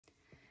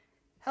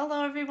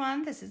Hello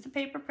everyone, this is the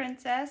Paper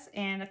Princess,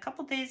 and a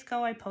couple days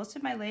ago I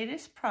posted my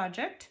latest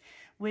project,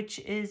 which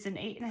is an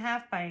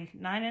 8.5 by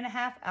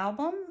 9.5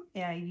 album.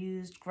 I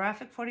used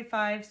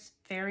G45's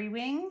fairy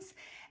wings,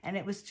 and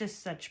it was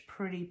just such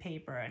pretty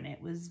paper, and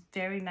it was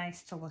very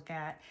nice to look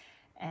at,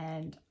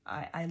 and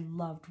I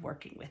loved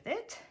working with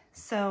it.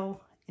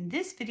 So in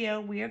this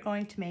video we are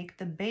going to make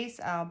the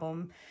base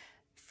album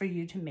for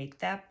you to make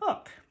that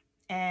book.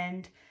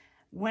 And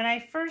when I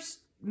first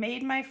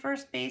made my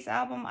first base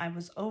album, I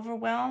was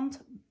overwhelmed.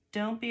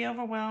 Don't be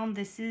overwhelmed.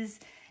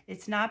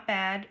 It's not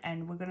bad,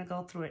 and we're gonna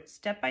go through it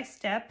step by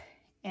step,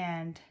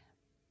 and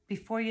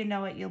before you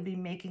know it, you'll be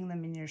making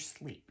them in your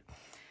sleep.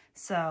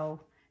 So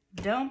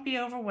don't be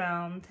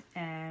overwhelmed,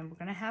 and we're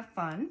gonna have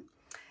fun.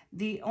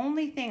 The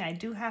only thing I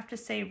do have to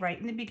say right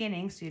in the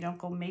beginning, so you don't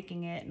go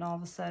making it and all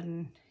of a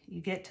sudden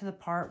you get to the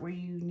part where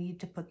you need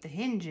to put the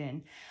hinge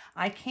in.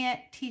 I can't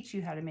teach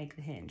you how to make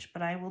the hinge,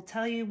 but I will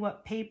tell you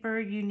what paper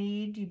you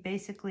need. You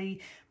basically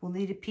will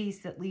need a piece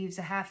that leaves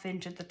a 1/2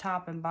 inch at the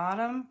top and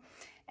bottom,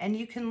 and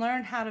you can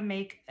learn how to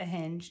make a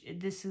hinge.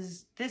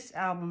 This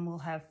album will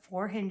have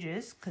 4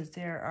 hinges because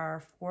there are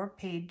 4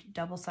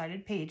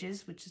 double-sided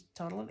pages, which is a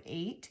total of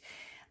 8.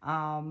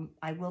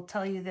 I will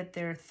tell you that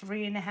there are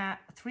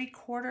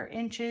 3.25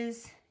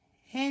 inches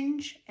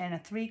hinge and a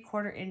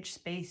 3/4 inch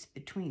space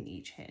between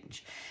each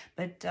hinge.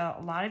 But a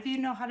lot of you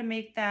know how to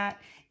make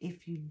that.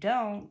 If you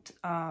don't,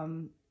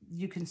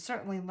 you can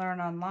certainly learn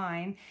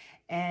online.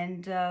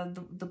 And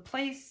the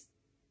place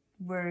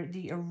where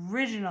the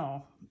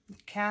original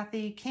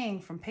Kathy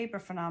King from Paper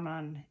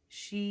Phenomenon,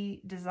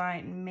 she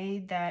designed and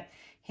made that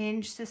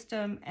hinge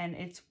system, and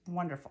it's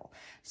wonderful.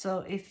 So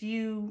if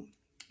you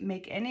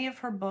make any of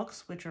her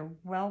books, which are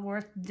well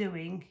worth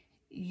doing,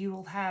 you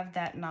will have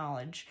that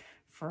knowledge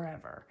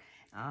forever.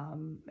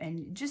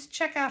 And just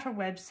check out her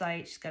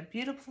website. She's got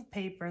beautiful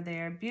paper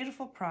there,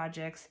 beautiful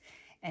projects,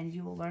 and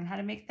you will learn how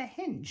to make the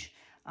hinge.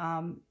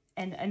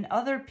 And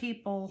other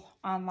people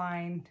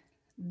online,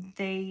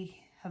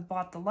 they have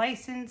bought the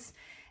license,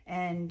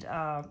 and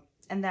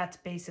that's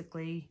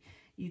basically,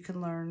 you can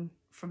learn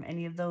from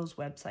any of those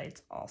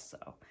websites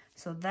also.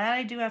 So that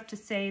I do have to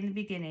say in the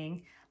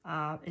beginning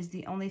is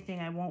the only thing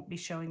I won't be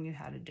showing you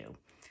how to do.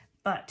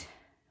 But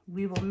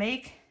we will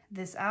make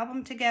this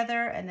album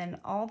together, and then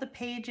all the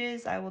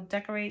pages I will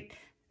decorate,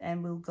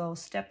 and we'll go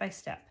step by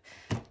step.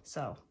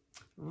 So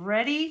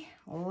ready?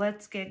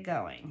 Let's get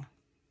going.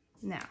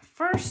 Now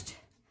first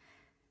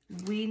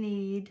we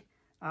need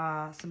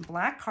some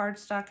black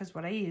cardstock is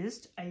what I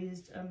used. I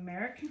used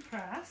American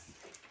Crafts.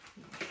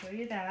 I'll show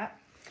you that.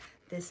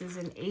 This is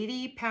an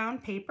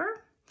 80-pound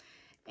paper,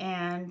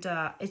 and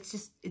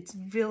it's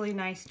really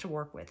nice to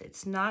work with.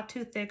 It's not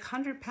too thick.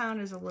 100-pound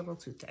is a little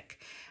too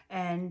thick,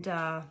 and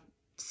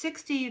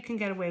 60 you can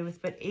get away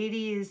with, but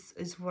 80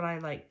 is what I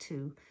like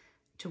to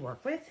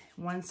work with.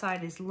 One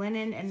side is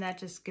linen, and that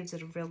just gives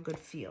it a real good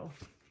feel.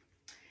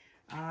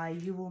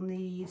 You will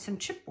need some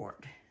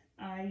chipboard.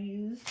 I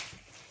used,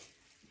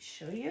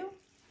 show you,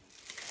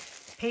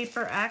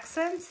 paper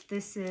accents.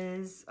 This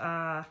is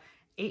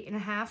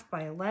 8.5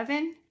 by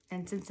 11,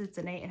 and since it's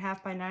an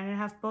 8.5 by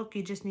 9.5 book,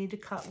 you just need to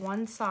cut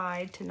one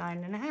side to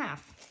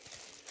 9.5.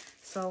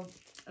 So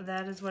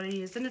that is what I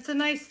used, and it's a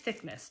nice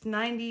thickness,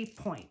 90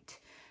 point.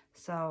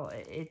 So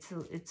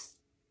it's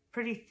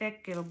pretty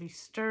thick. It'll be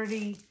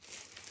sturdy,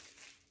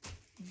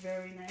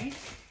 very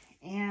nice.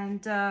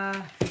 And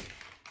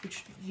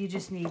you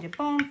just need a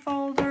bone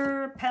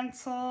folder,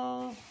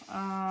 pencil,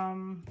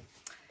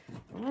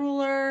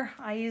 ruler.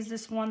 I use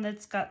this one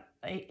that's got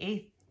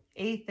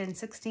 8th and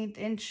 16th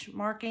inch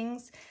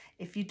markings.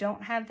 If you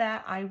don't have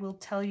that, I will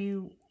tell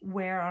you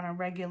where on a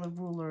regular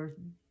ruler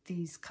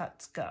these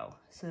cuts go.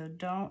 So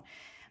don't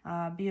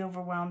be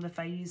overwhelmed if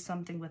I use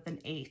something with an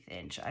 1/8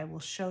 inch. I will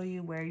show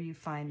you where you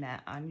find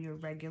that on your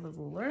regular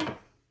ruler.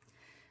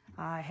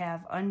 I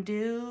have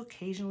undo.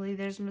 Occasionally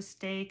there's a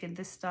mistake, and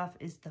this stuff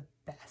is the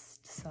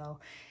best. So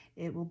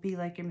it will be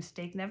like your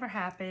mistake never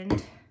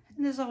happened.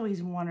 And there's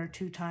always 1 or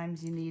 2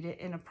 times you need it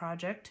in a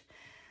project.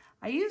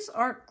 I use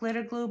art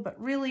glitter glue, but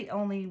really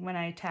only when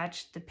I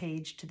attach the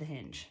page to the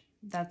hinge.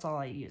 That's all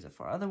I use it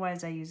for.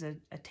 Otherwise I use a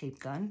tape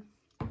gun.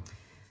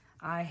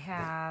 I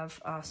have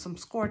some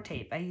score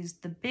tape. I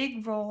used the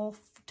big roll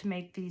to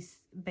make these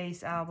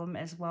base album,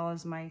 as well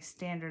as my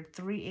standard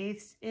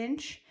 3/8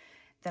 inch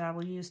that I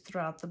will use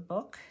throughout the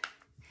book.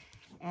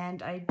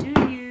 And I do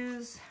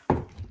use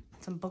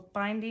some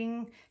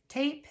bookbinding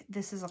tape.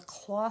 This is a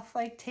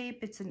cloth-like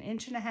tape. It's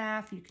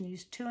 1.5 inches. You can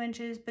use 2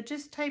 inches, but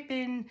just type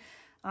in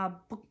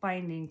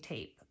bookbinding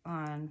tape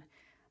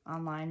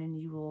online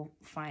and you will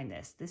find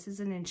this. This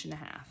is 1.5 inches.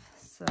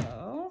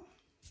 So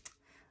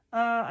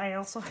I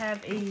also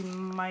have a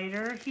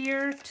miter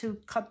here to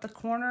cut the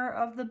corner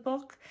of the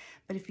book,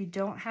 but if you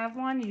don't have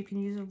one, you can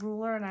use a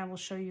ruler, and I will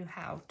show you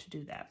how to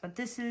do that. But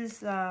this is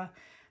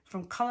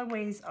from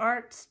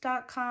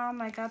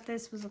colorwaysarts.com. I got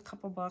this, was a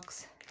couple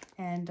bucks,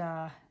 and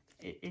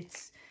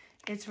it's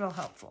real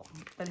helpful.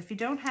 But if you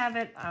don't have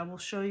it, I will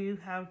show you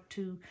how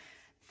to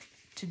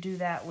do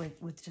that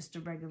with just a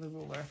regular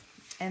ruler.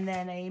 and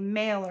then a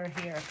mailer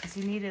here, because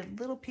you need a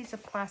little piece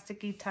of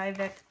plasticky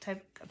Tyvek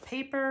type of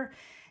paper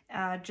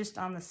just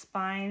on the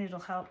spine. It'll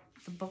help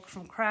the book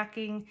from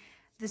cracking.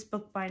 This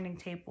book binding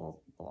tape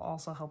will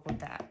also help with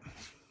that.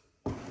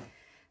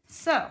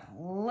 So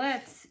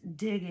let's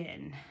dig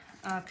in.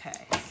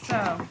 Okay,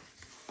 so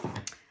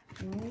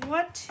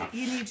what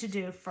you need to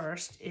do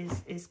first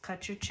is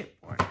cut your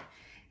chipboard.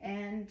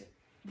 And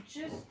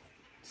just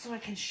so I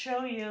can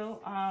show you,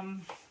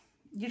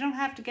 you don't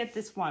have to get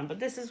this one, but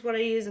this is what I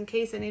use in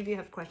case any of you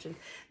have questions.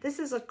 This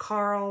is a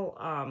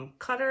Carl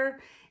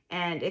cutter,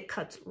 and it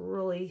cuts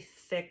really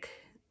thick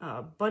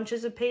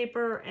bunches of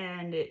paper,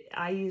 and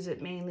I use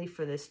it mainly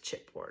for this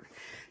chipboard.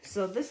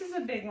 So this is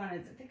a big one. I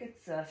think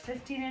it's a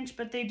 15-inch,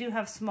 but they do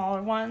have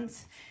smaller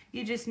ones.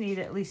 You just need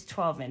at least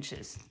 12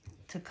 inches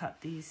to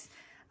cut these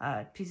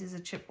pieces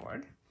of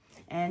chipboard.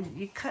 And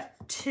you cut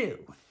 2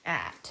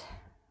 at,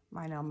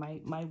 I know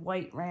my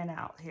white ran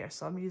out here,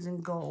 so I'm using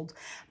gold,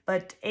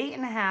 but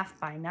 8.5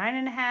 by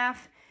 9.5,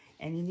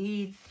 and you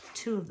need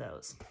 2 of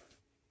those.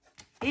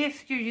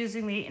 If you're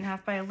using the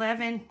 8.5 by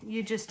 11,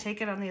 you just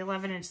take it on the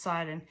 11-inch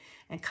side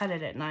and cut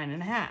it at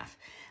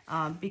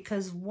 9.5.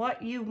 Because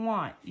what you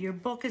want, your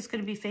book is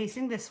going to be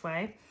facing this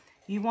way.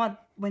 You want,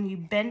 when you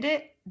bend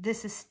it,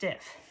 this is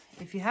stiff.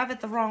 If you have it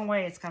the wrong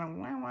way, it's kind of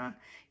wah-wah.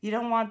 You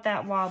don't want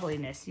that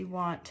wobbliness. You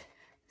want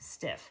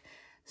stiff.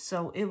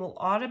 So it will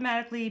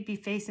automatically be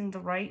facing the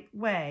right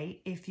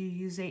way if you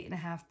use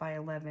 8.5 by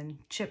 11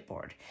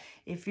 chipboard.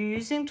 If you're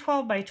using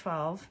 12 by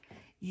 12,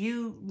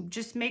 you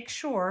just make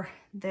sure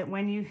that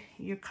when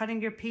you're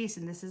cutting your piece,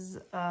 and this is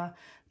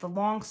the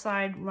long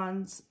side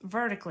runs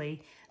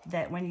vertically,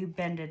 that when you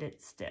bend it,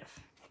 it's stiff.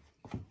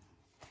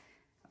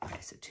 Okay,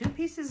 so 2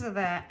 pieces of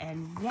that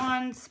and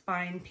 1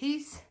 spine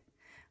piece,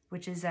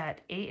 which is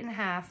at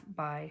 8.5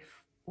 by,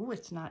 oh,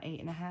 it's not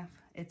 8.5,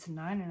 it's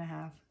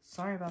 9.5.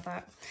 Sorry about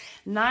that.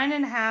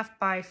 9.5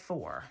 by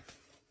 4.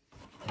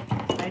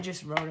 I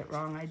just wrote it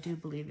wrong. I do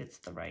believe it's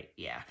the right,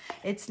 yeah.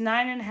 It's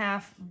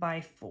 9.5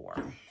 by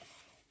 4.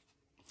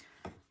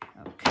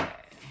 Okay,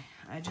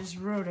 I just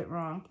wrote it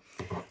wrong.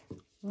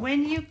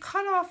 When you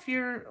cut off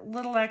your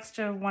little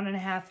extra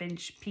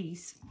 1.5-inch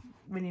piece,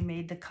 when you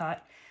made the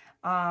cut,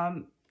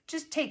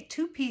 just take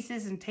 2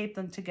 pieces and tape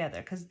them together,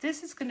 because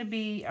this is going to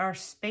be our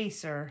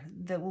spacer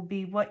that will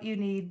be what you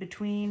need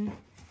between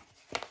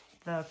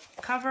the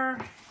cover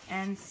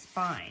and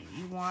spine.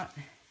 You want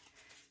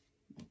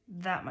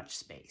that much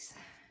space.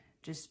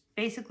 Just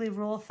basically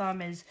rule of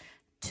thumb is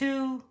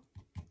 2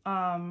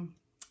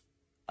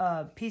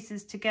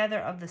 pieces together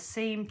of the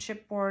same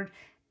chipboard,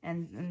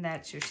 and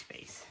that's your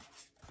space.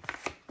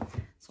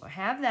 So I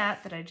have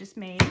that I just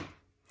made,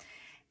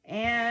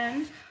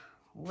 and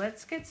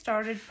let's get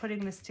started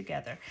putting this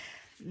together.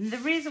 The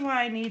reason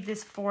why I need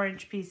this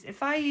 4-inch piece,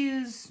 if I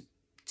use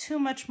too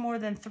much more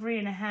than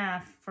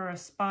 3.5 for a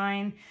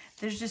spine,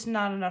 there's just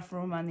not enough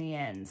room on the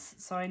ends.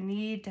 So I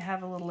need to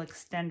have a little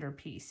extender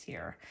piece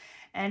here.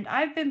 And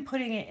I've been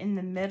putting it in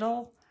the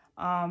middle,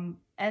 and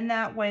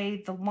that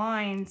way the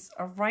lines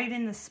are right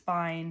in the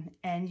spine,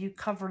 and you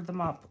cover them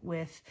up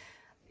with,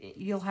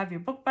 you'll have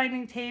your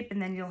bookbinding tape,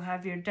 and then you'll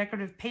have your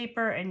decorative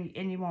paper,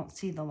 and you won't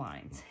see the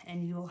lines,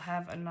 and you will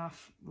have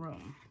enough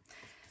room.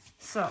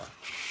 So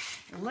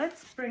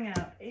let's bring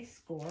out a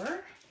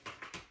score.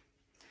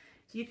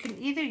 You can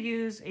either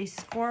use a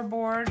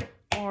scoreboard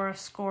or a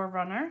score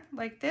runner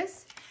like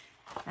this,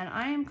 and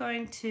I am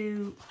going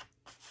to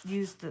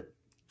use the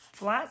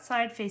flat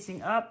side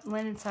facing up,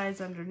 linen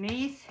sides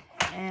underneath,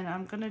 and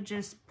I'm going to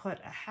just put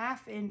a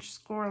 1/2-inch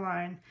score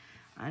line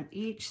on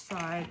each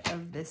side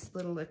of this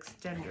little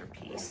extender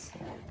piece.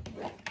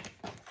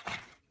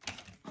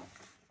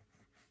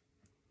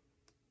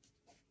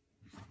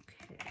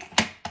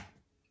 Okay.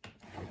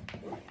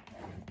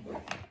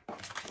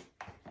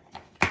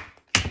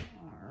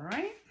 All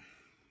right.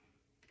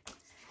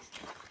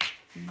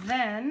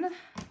 Then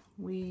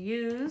we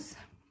use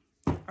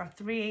our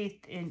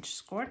 3/8-inch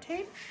score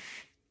tape.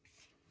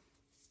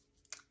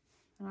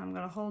 And I'm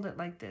going to hold it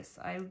like this.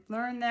 I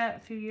learned that a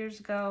few years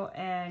ago,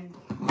 and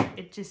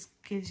it just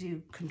gives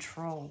you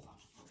control.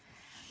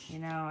 You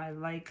know, I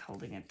like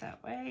holding it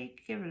that way.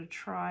 Give it a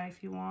try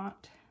if you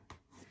want.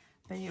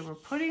 But here we're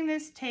putting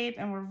this tape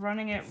and we're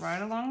running it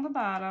right along the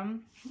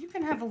bottom. You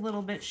can have a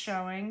little bit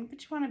showing,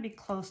 but you want to be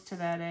close to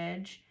that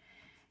edge.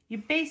 You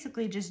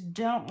basically just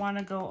don't want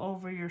to go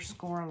over your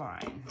score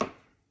line.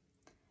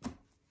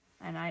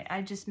 And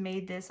I just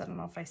made this. I don't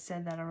know if I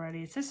said that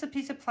already. It's just a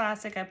piece of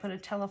plastic. I put a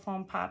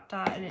telephone pop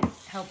dot, and it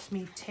helps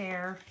me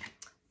tear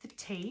the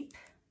tape.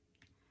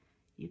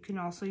 You can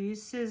also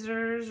use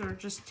scissors or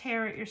just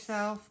tear it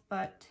yourself,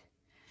 but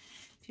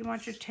if you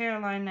want your tear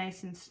line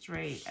nice and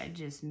straight, I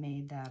just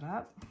made that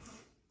up.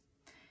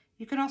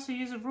 You can also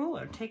use a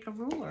ruler. Take a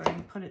ruler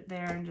and put it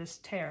there and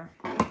just tear.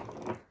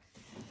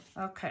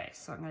 Okay,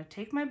 so I'm going to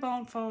take my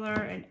bone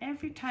folder, and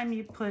every time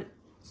you put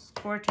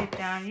score tape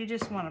down, you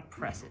just want to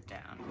press it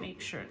down.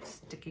 Make sure it's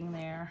sticking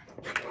there.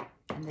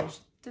 And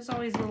there's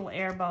always little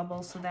air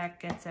bubbles, so that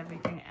gets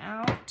everything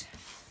out.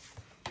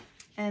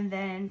 and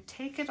then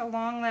take it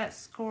along that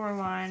score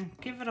line,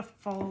 give it a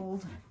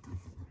fold,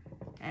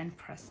 and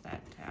press that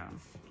down.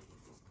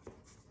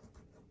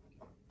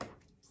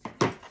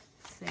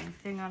 Same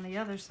thing on the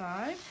other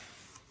side.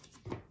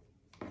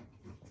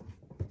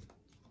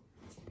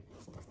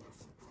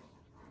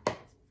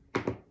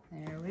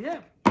 There we go.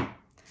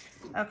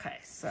 Okay,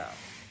 so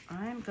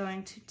I'm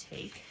going to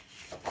take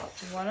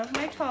one of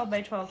my 12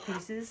 by 12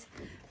 pieces.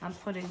 I'm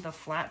putting the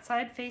flat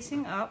side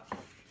facing up.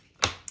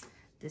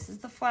 This is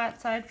the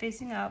flat side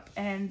facing up,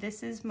 and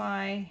this is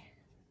my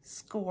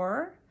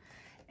score.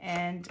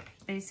 And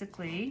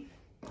basically,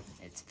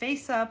 it's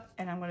face up,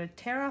 and I'm going to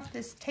tear off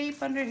this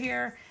tape under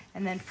here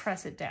and then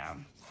press it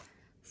down.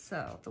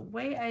 So the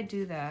way I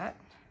do that,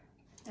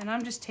 and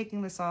I'm just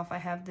taking this off. I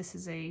have, this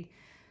is a,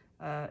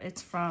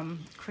 it's from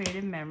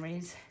Creative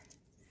Memories.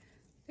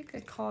 I think I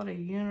call it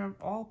a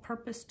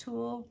all-purpose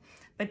tool,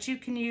 but you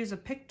can use a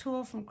pick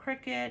tool from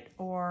Cricut,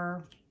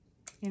 or,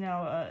 you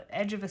know, a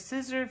edge of a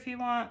scissor if you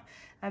want.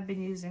 I've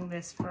been using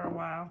this for a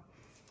while.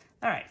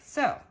 All right,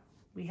 so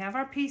we have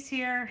our piece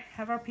here,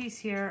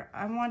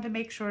 I want to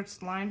make sure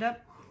it's lined up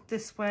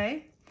this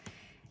way,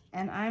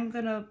 and I'm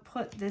gonna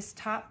put this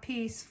top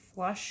piece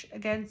flush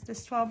against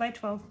this 12 by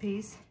 12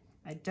 piece.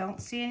 I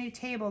don't see any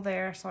table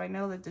there, so I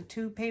know that the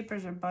two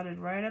papers are butted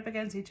right up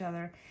against each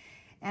other.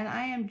 And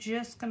I am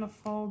just gonna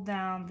fold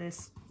down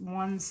this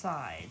one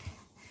side.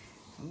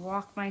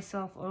 Walk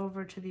myself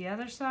over to the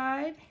other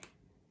side.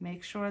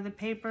 Make sure the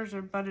papers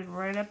are butted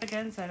right up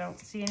against. I don't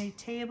see any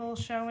table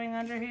showing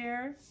under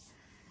here.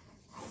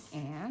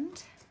 And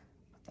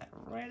put that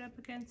right up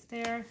against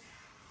there.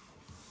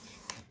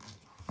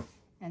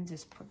 And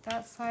just put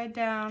that side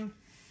down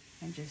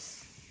and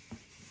just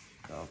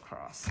go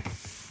across.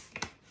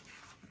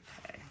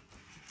 Okay.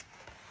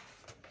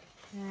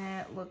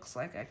 And it looks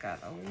like I got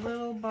a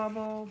little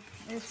bubble.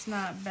 It's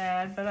not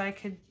bad, but I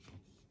could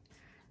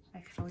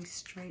always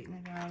straighten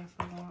it out if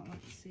I want.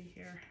 Let's see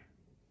here.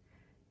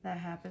 That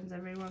happens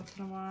every once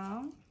in a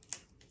while.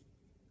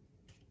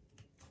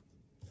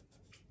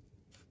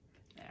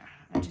 There,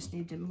 I just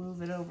need to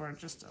move it over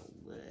just a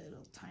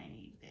little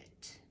tiny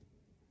bit.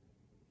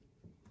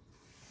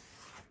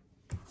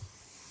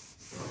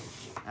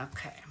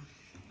 Okay.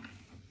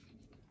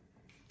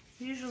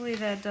 Usually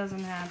that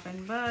doesn't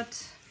happen,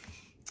 but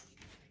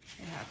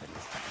it happened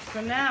this time.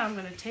 So now I'm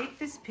going to take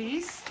this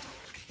piece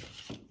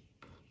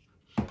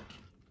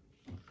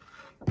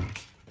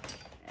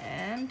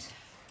and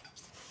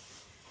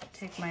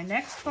take my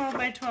next 12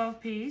 by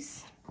 12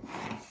 piece,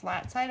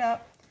 flat side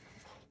up.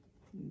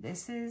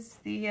 This is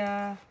the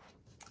other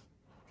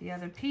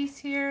piece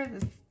here,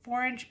 the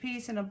 4-inch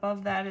piece, and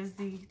above that is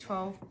the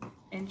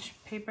 12-inch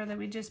paper that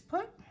we just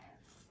put.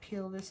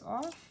 Peel this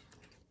off.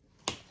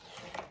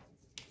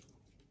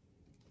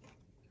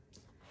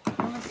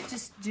 And let's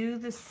just do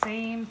the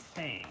same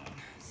thing.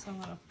 So I'm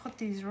going to put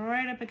these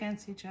right up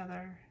against each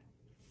other.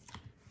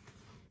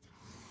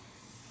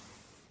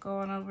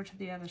 Going over to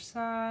the other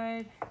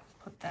side,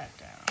 put that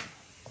down.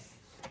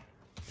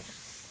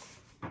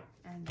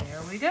 And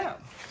there we go.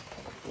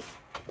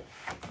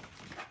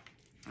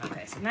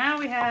 Okay, so now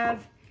we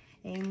have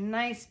a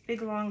nice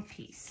big long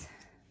piece.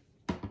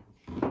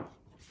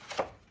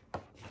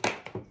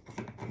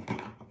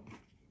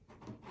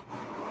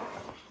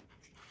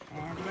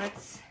 And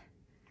let's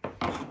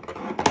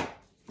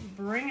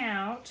bring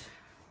out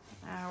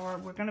our,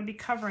 we're going to be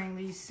covering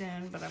these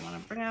soon, but I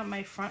want to bring out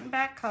my front and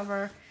back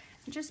cover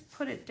and just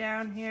put it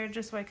down here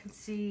just so I can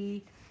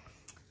see,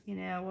 you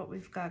know, what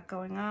we've got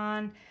going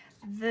on.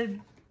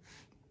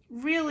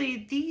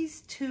 Really,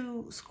 these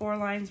two score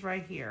lines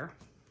right here,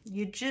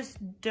 you just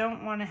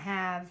don't want to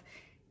have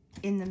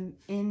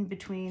in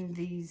between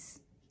these,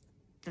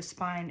 the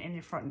spine and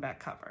your front and back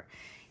cover.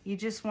 You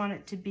just want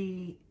it to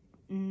be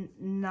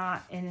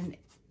not in an,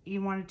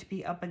 you want it to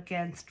be up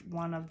against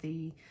one of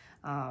the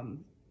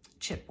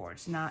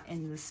chipboards, not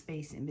in the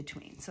space in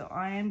between. So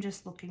I am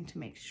just looking to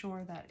make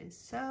sure that is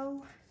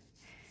so,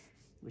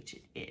 which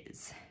it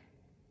is.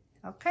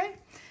 Okay,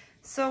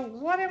 so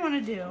what I want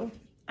to do,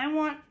 I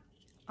want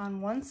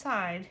on one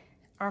side,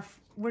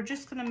 we're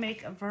just going to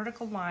make a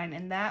vertical line,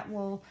 and that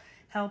will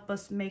help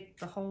us make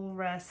the whole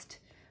rest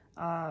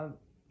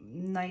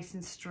nice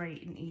and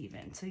straight and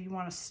even. So you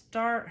want to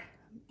start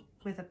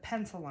with a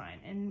pencil line,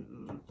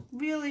 and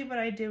really what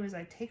I do is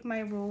I take my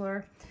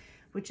ruler,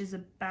 which is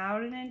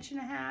about 1.5 inches.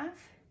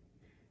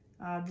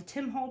 The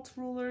Tim Holtz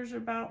rulers are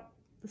about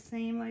the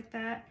same like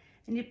that,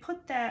 and you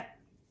put that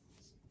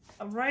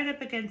right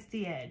up against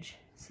the edge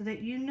so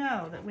that you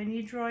know that when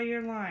you draw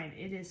your line,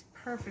 it is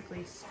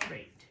perfectly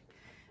straight,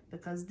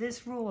 because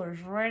this ruler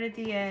is right at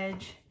the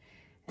edge,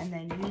 and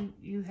then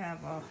you have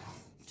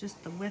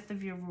just the width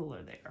of your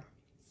ruler there.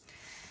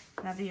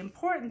 Now the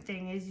important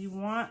thing is you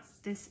want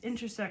this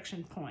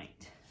intersection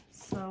point.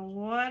 So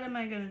what am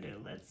I going to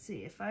do? Let's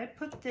see. If I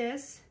put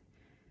this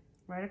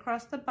right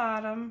across the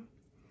bottom,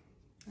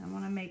 I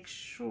want to make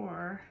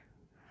sure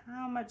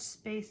how much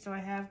space do I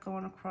have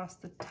going across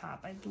the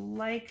top. I'd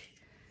like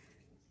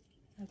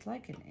 1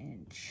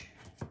 inch.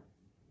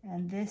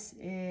 And this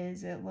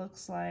is, it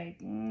looks like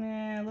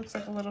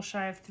a little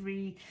shy of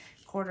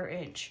 3/4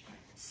 inch.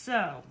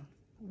 So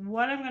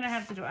what I'm gonna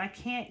have to do, I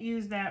can't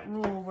use that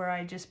rule where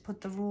I just put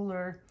the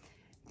ruler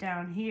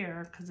down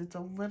here because it's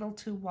a little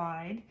too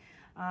wide.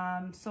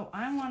 So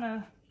I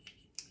wanna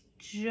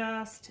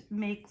just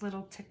make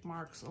little tick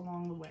marks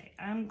along the way.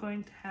 I'm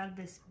going to have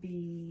this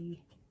be,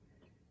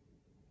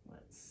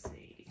 let's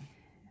see if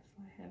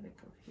I have it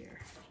go here,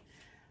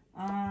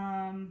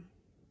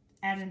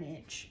 at 1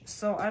 inch.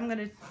 So I'm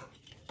gonna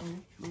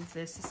move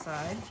this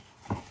aside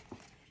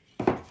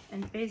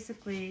and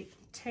basically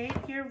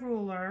take your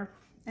ruler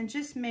and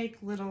just make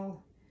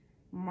little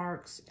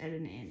marks at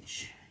 1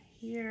 inch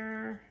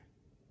here.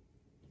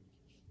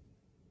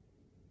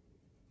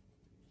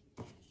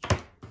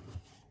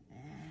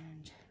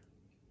 And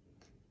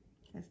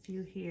a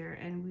few here,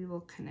 and we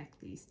will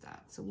connect these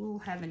dots. So we'll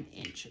have 1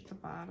 inch at the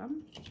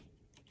bottom.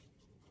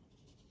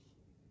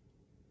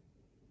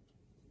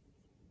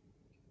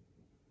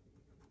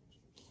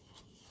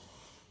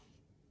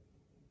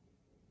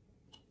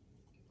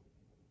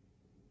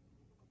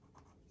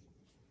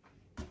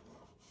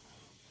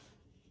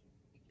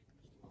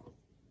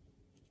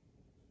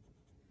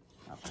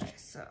 Okay,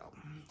 so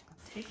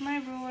I'll take my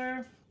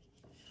ruler,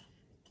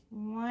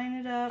 line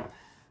it up,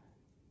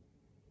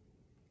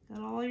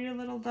 got all your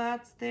little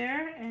dots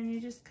there, and you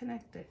just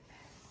connect it.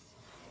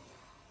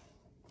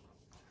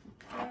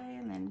 Okay,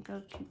 and then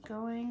keep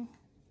going.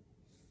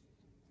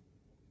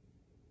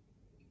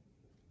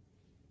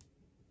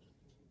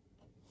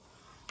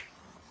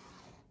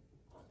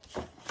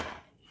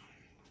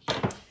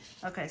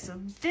 Okay, so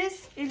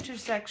this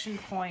intersection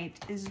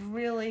point is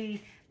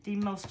really the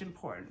most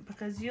important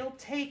because you'll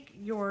take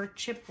your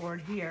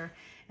chipboard here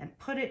and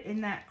put it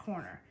in that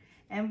corner.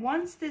 And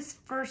once this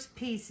first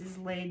piece is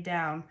laid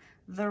down,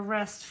 the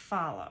rest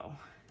follow.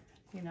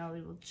 You know,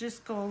 they will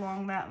just go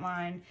along that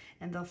line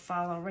and they'll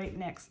follow right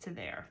next to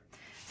there.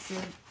 So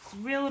it's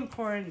real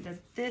important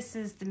that this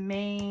is the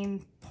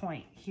main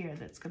point here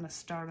that's gonna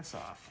start us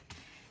off.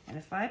 And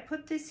if I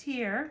put this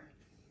here,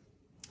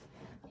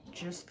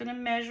 just gonna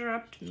measure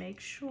up to make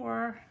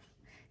sure.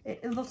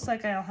 It looks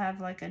like I'll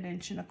have like 1 1/4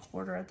 inch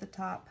at the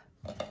top.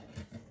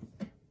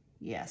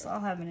 Yes, I'll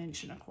have 1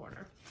 1/4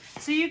 inch.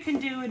 So you can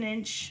do 1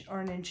 inch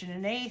or 1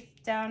 1/8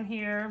 inch down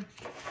here,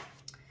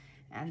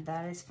 and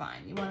that is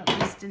fine. You want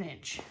at least 1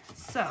 inch.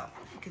 So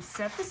you can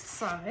set this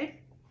aside,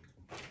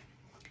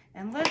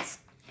 and let's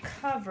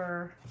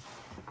cover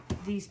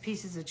these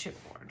pieces of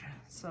chipboard.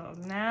 So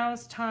now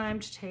it's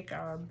time to take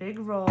our big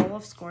roll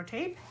of score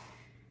tape,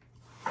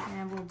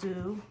 and we'll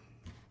do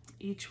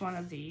each one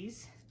of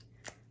these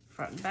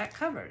front and back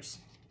covers.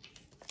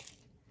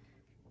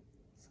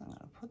 So I'm going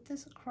to put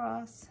this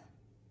across,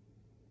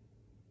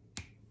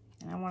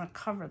 and I want to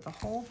cover the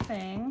whole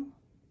thing.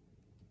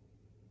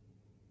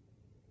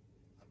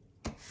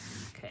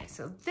 Okay,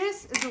 so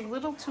this is a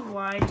little too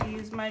wide to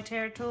use my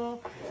tear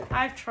tool.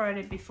 I've tried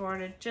it before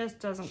and it just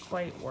doesn't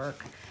quite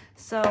work.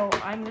 So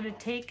I'm going to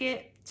take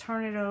it,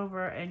 turn it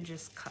over, and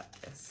just cut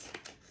this.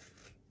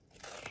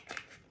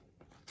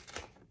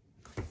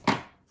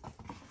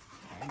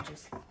 And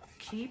just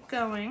keep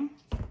going.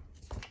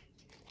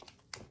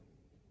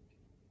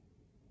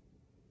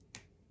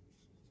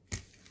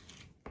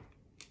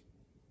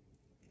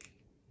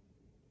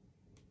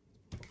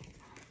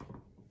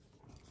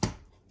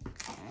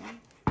 Okay.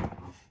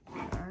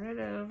 Turn it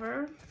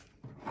over.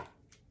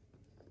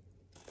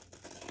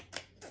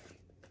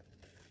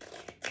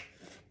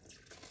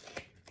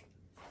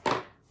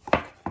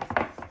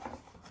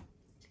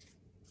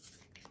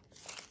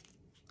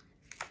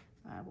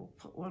 I will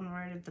put one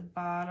right at the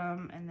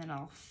bottom, and then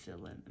I'll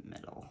fill in the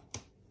middle.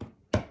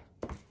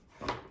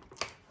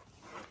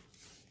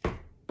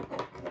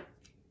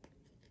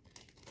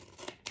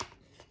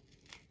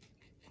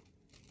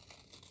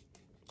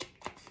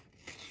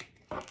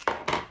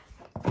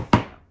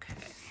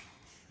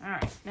 All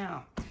right,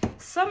 now,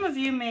 some of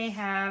you may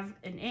have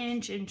 1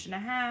 inch, 1.5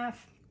 inches.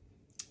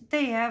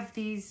 They have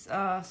these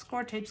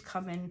score tapes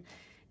come in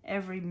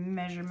every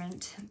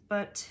measurement,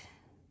 but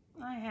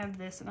I have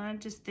this, and I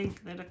just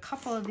think that a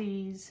couple of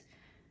these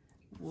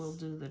will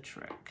do the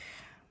trick.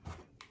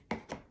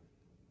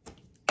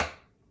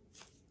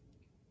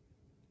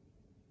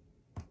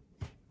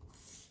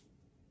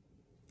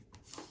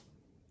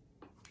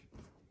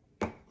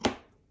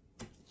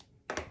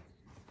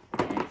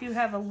 If you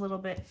have a little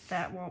bit,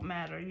 that won't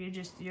matter.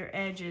 Your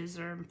edges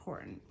are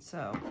important.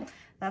 So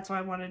that's why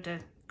I wanted to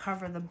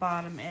cover the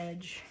bottom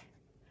edge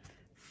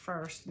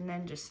first and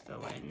then just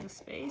fill in the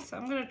space. So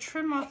I'm going to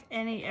trim off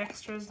any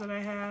extras that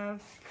I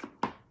have.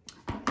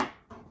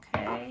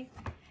 Okay.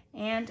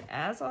 And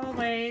as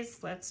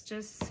always, let's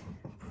just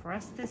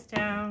press this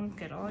down,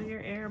 get all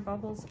your air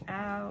bubbles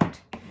out,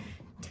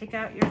 take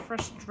out your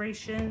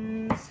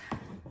frustrations.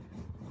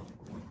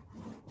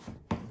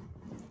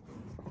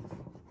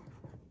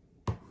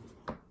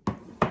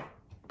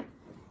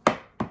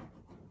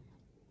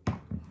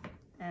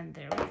 And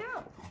there we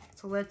go.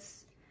 So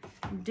let's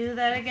do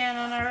that again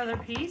on our other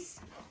piece.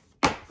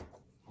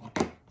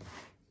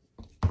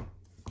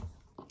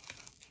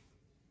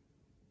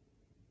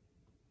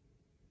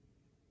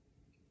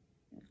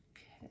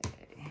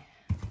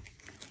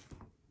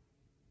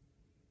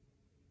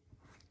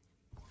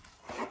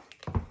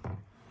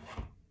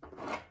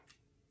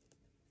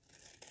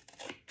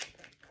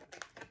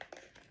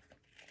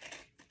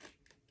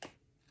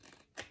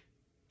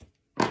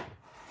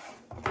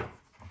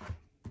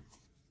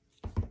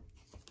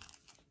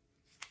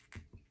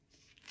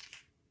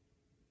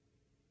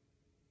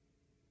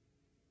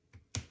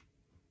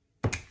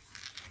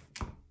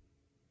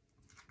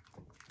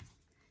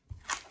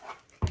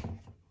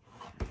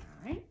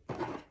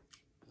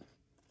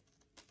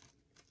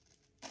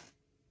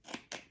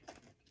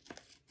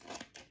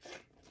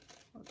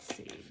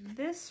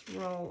 this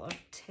roll of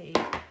tape,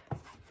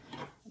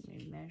 let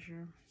me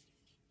measure.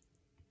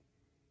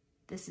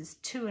 This is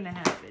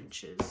 2.5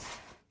 inches.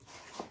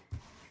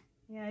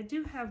 Yeah, I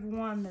do have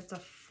one that's a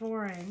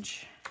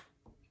 4-inch.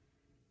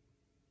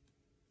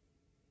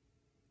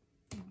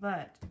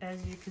 But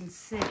as you can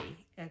see,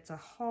 it's a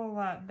whole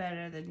lot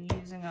better than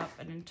using up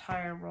an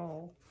entire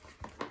roll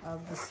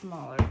of the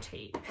smaller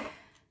tape.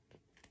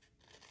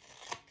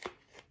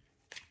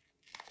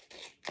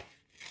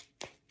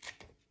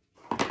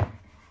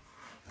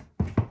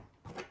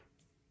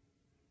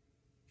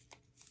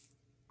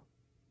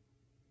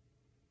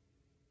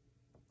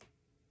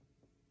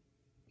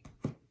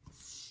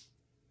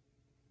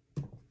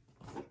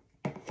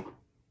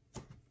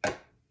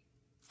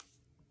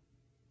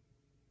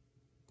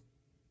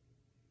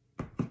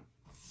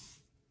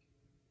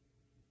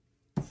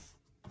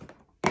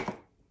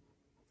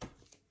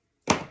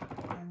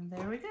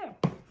 There we go.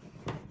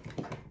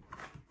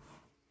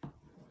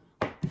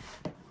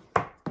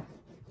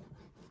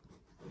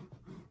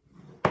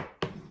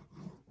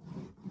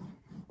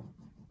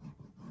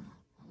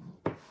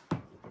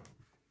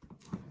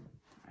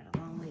 Right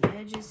along the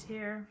edges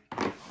here.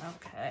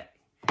 Okay.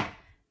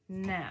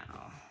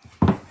 Now,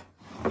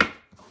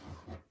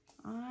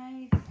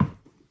 I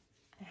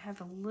have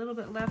a little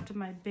bit left of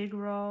my big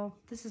roll.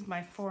 This is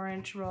my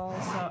 4-inch roll,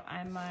 so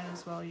I might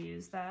as well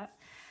use that.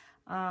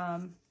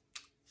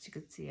 As you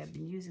can see, I've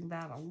been using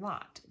that a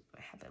lot.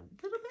 I have a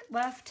little bit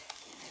left,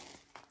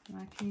 and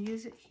I can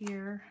use it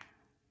here.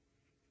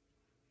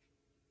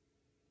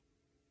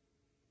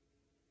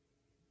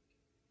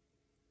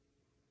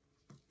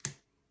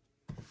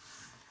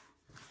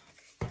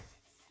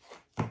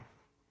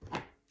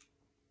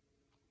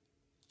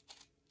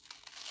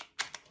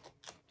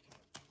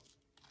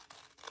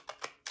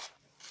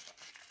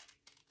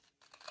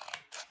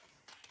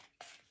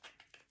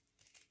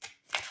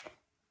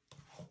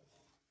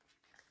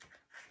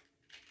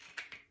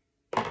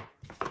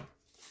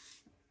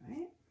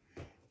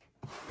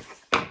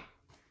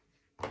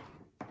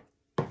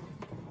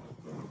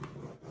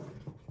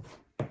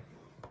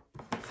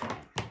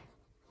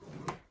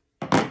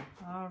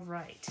 All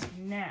right,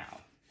 now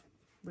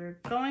we're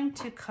going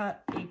to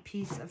cut a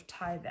piece of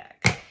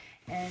Tyvek.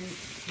 And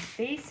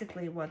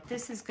basically what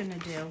this is going to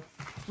do,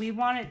 we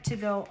want it to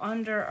go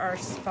under our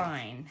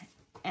spine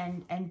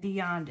and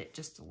beyond it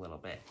just a little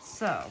bit.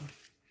 So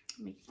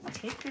let me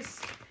take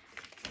this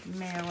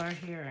mailer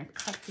here and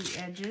cut the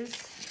edges.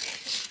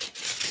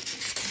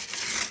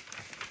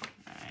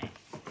 All right.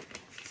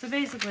 So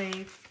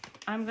basically,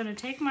 I'm going to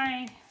take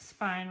my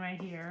spine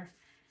right here,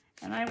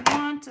 and I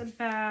want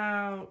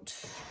about,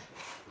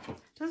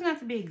 doesn't have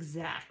to be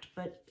exact,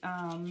 but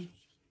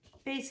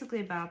basically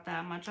about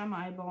that much. I'm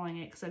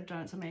eyeballing it because I've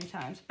done it so many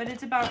times, but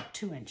it's about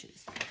 2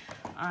 inches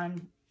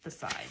on the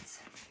sides.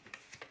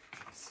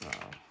 So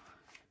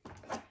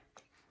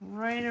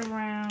right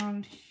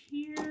around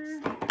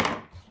here.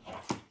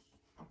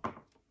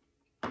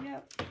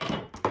 Yep.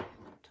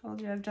 Told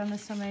you I've done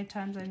this so many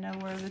times, I know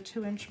where the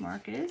 2-inch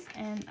mark is,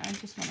 and I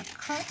just want to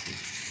cut.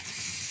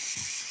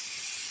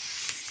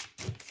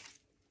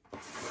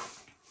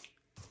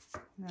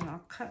 And then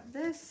I'll cut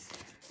this.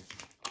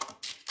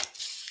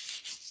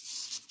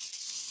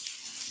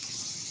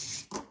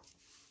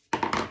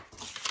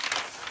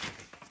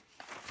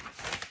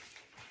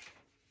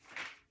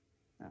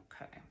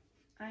 Okay,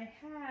 I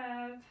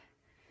have,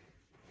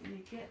 let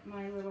me get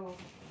my little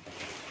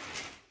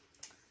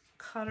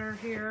cutter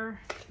here,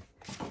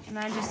 and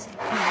I just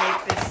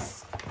make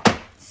this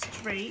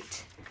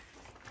straight.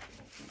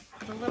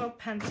 Put a little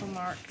pencil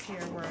mark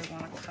here where I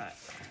want to cut.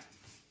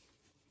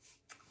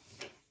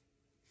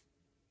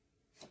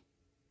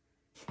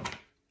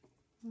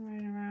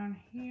 Right around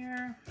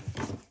here.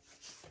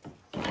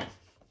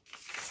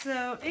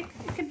 So it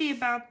could be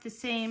about the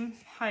same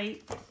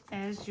height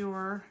as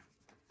your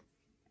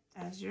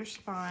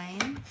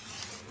spine.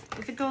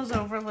 If it goes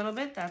over a little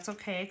bit, that's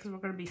okay, because we're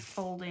going to be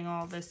folding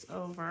all this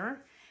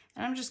over.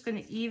 And I'm just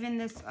going to even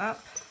this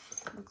up.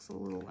 Looks a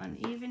little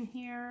uneven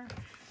here,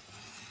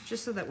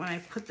 just so that when I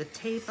put the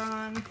tape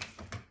on,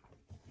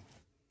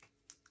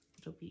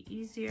 it'll be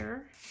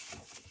easier.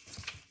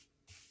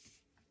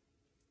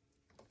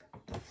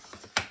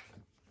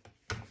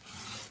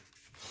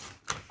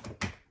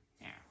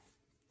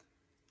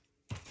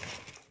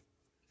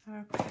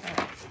 Okay.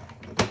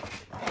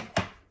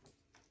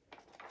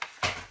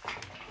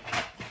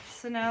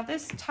 So now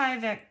this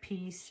Tyvek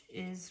piece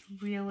is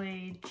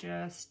really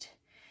just,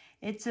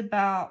 it's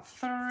about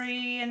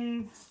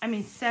 7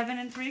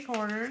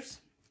 3/4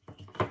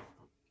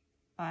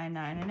 by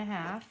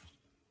 9.5.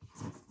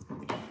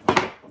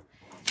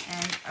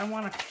 And I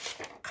want to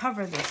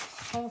cover this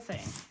whole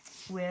thing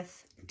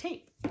with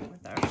tape,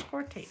 with our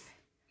score tape.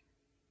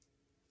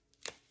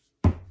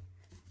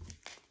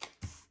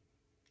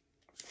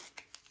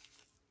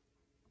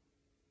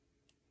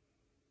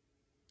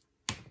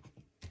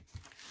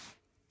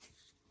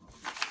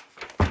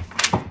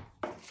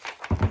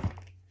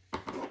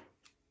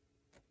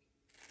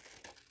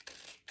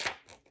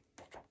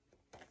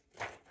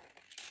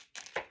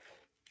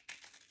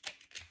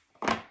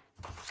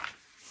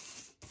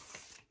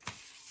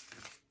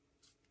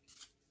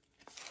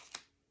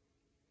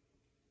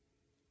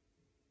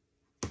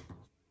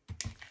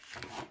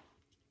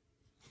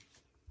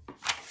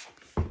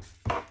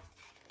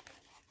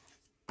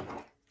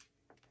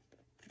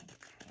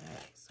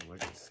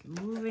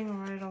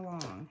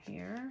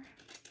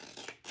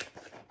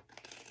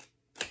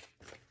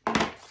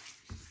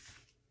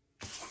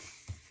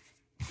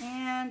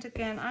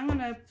 again, I'm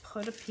gonna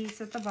put a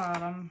piece at the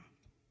bottom.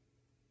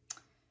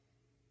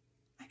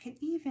 I can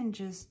even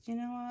just, you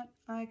know what?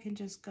 I can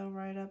just go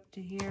right up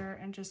to here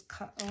and just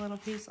cut a little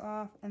piece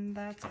off, and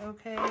that's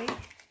okay.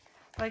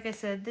 Like I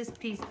said, this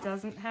piece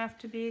doesn't have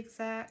to be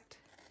exact.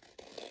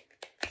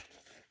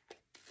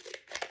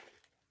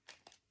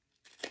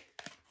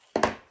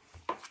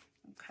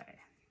 Okay,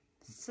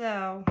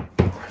 so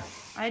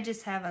I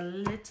just have a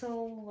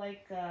little,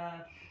 like,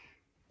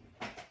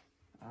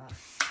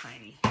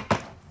 tiny,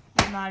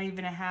 not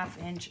even a 1/2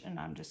 inch, and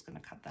I'm just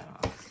gonna cut that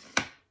off.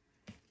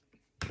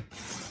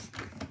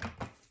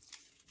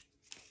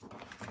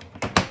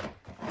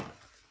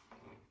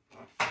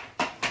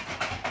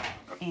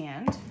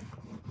 And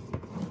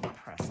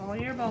press all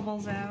your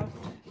bubbles out.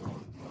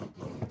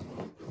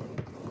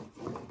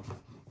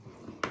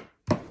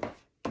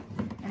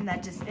 And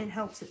that just, it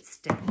helps it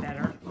stick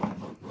better.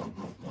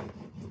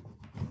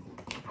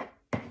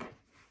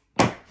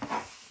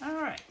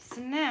 All right,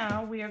 so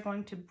now we are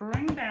going to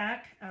bring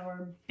back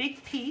our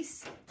big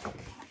piece. All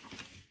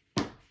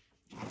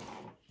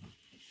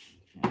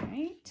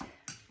right.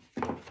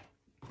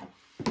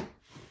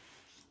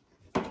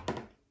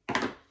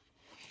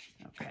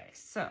 Okay,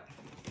 so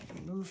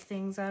move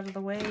things out of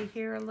the way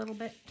here a little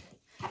bit.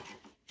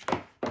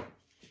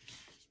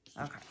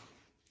 Okay,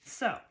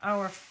 so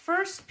our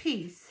first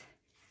piece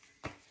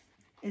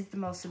is the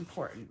most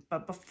important,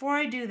 but before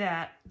I do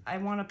that, I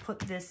want to put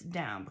this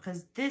down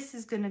because this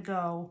is going to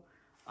go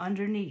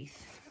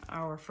underneath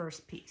our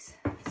first piece.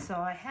 So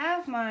I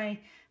have my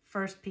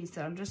first piece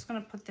that I'm just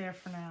going to put there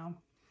for now.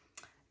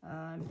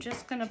 I'm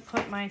just going to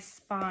put my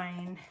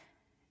spine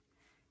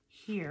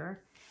here,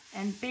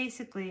 and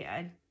basically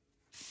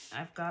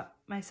I've got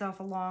myself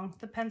along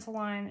the pencil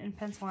line and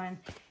pencil line.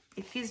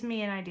 It gives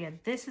me an idea.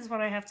 This is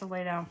what I have to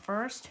lay down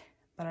first,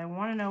 but I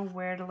want to know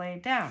where to lay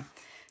it down.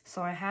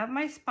 So I have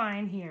my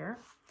spine here.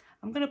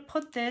 I'm going to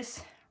put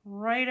this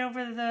right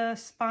over the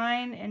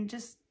spine and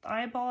just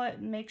eyeball it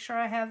and make sure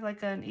I have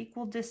like an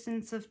equal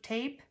distance of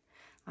tape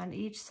on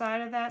each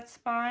side of that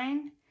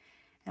spine.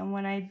 And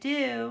when I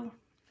do,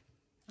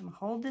 I'm going to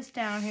hold this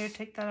down here,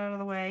 take that out of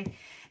the way,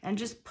 and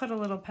just put a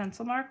little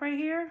pencil mark right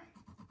here.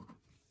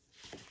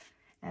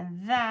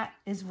 And that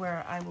is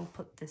where I will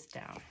put this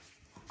down.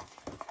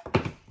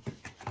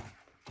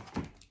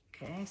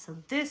 Okay, so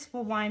this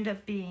will wind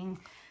up being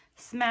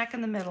smack in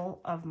the middle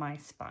of my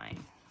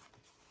spine.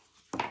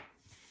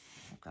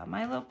 I've got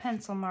my little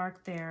pencil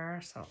mark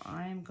there, so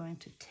I'm going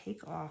to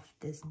take off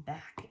this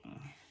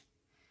backing.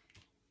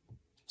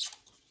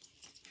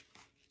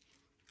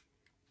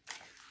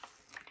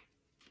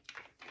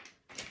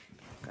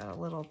 Got a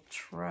little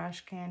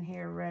trash can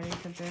here ready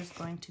because there's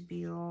going to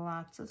be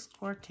lots of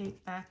score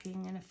tape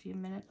backing in a few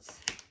minutes.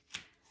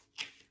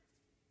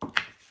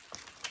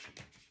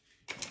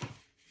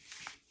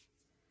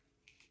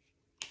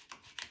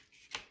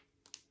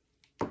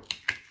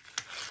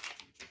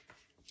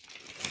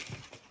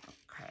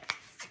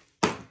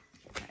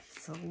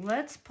 So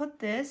let's put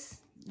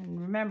this,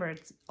 and remember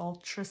it's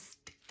ultra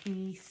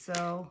sticky,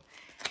 so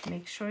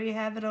make sure you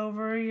have it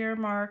over your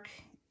mark.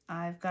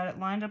 I've got it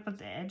lined up at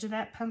the edge of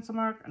that pencil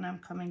mark, and I'm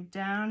coming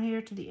down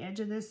here to the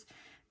edge of this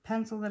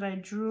pencil that I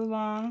drew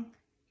along,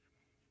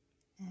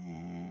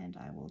 and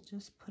I will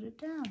just put it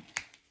down.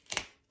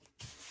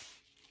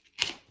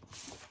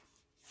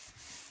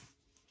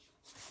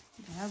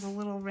 It has a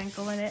little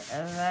wrinkle in it.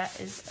 That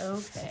is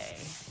okay.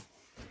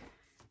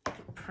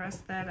 Press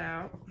that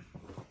out.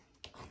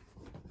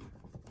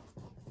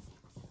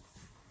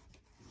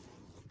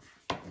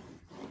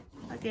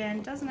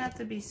 Again, doesn't have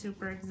to be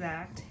super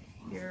exact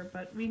here,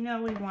 but we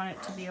know we want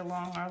it to be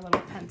along our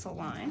little pencil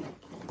line.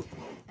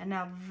 And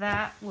now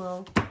that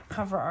will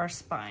cover our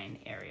spine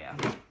area.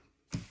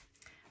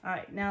 All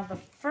right, now the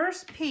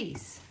first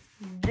piece,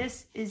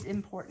 this is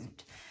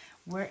important.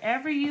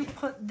 Wherever you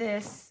put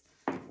this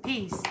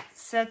piece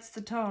sets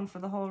the tone for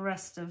the whole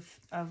rest of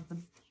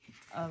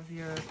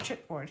your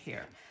chipboard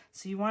here.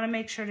 So you want to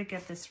make sure to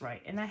get this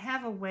right. And I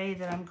have a way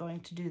that I'm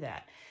going to do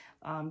that.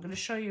 I'm going to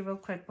show you real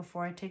quick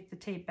before I take the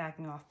tape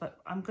backing off, but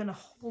I'm going to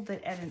hold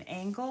it at an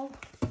angle.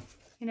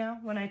 You know,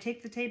 when I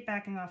take the tape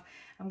backing off,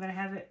 I'm going to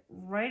have it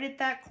right at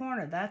that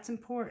corner. That's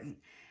important.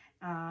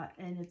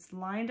 And it's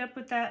lined up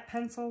with that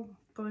pencil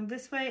going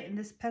this way and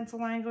this pencil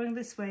line going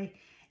this way.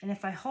 And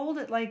if I hold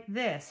it like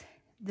this,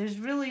 there's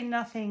really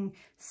nothing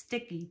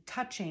sticky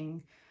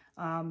touching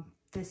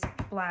this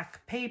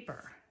black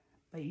paper.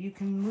 But you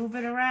can move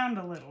it around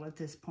a little at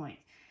this point.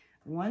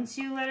 Once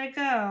you let it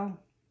go,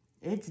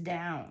 it's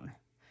down.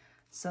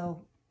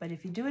 So, but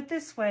if you do it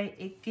this way,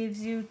 it gives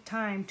you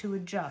time to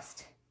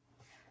adjust.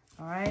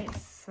 All right,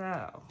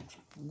 so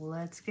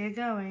let's get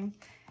going.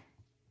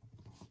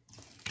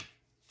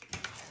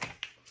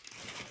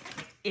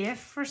 If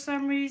for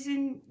some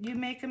reason you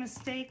make a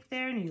mistake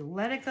there and you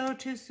let it go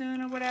too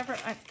soon or whatever,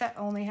 that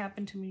only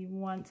happened to me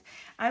once.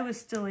 I was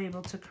still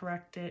able to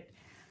correct it.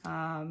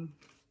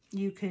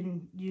 You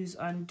can use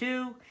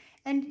undo,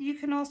 and you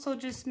can also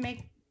just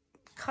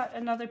cut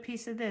another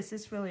piece of this.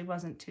 This really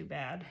wasn't too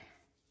bad.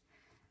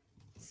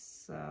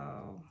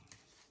 So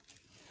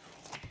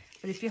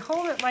But if you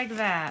hold it like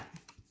that,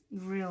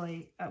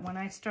 really, when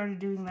I started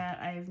doing that,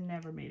 I have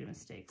never made a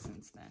mistake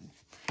since then.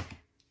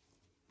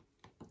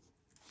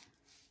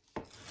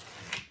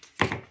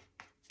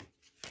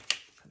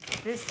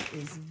 This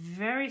is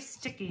very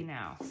sticky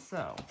now,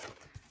 so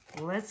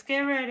let's get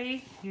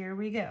ready. Here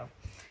we go.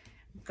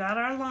 Got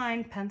our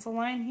line, pencil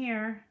line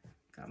here.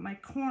 Got my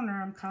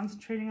corner. I'm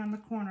concentrating on the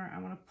corner.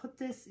 I'm going to put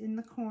this in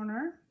the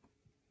corner.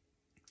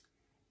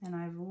 And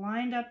I've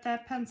lined up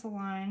that pencil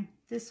line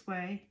this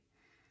way.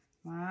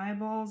 My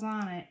eyeball's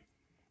on it.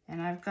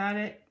 And I've got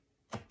it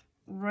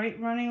right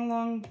running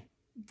along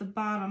the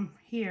bottom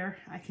here.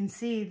 I can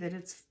see that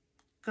it's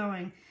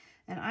going.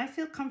 And I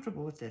feel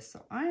comfortable with this.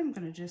 So I'm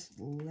going to just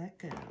let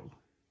go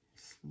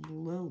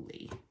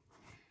slowly.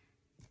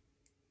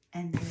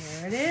 And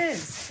there it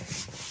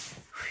is.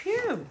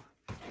 Phew,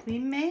 we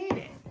made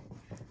it.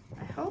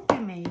 I hope we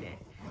made it.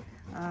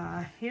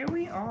 Here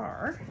we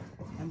are,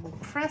 and we'll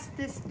press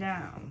this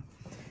down.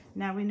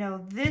 Now we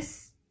know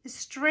this is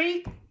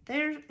straight.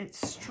 There,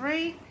 it's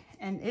straight,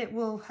 and it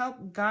will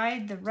help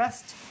guide the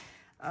rest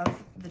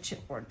of the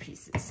chipboard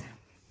pieces.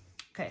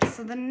 Okay,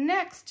 so the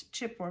next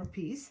chipboard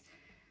piece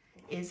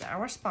is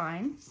our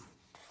spine.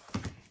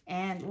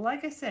 And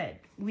like I said,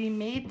 we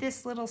made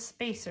this little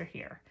spacer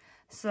here.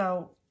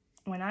 So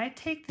when I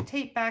take the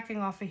tape backing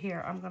off of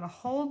here, I'm going to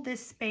hold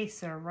this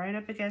spacer right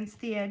up against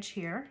the edge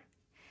here.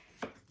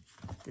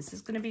 This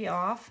is going to be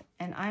off,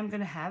 and I'm going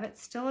to have it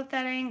still at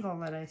that angle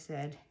that I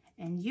said.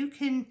 And you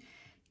can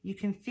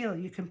feel,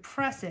 you can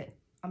press it.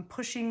 I'm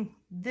pushing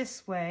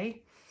this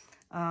way,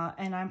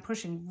 and I'm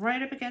pushing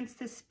right up against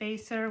this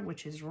spacer,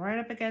 which is right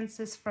up against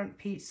this front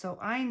piece. So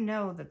I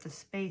know that the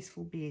space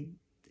will be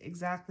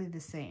exactly the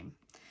same.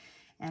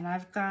 And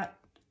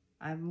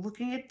I'm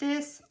looking at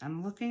this,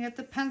 I'm looking at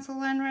the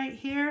pencil end right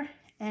here,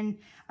 and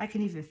I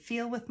can even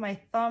feel with my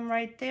thumb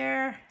right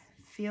there,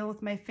 feel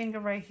with my finger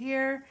right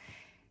here,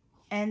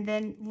 and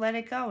then let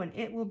it go and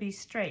it will be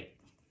straight.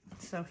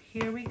 So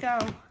here we go.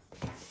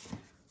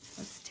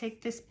 Let's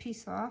take this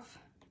piece off.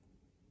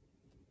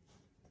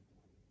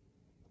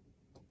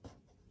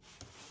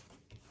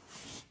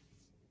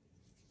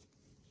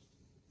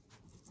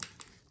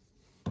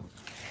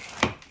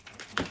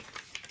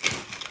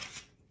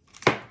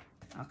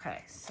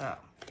 Okay, so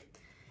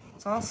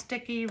it's all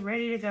sticky,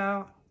 ready to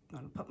go. I'm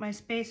going to put my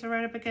spacer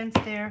right up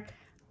against there,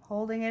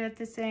 holding it at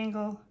this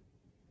angle.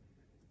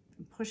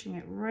 I'm pushing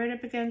it right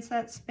up against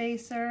that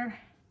spacer.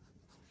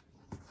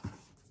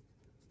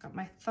 Got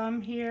my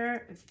thumb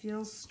here. It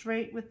feels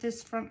straight with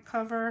this front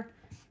cover.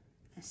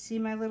 I see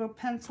my little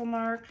pencil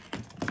mark.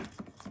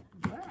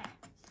 All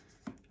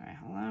right,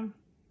 hold on.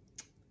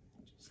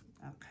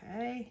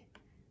 Okay,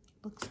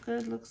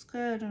 looks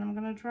good, and I'm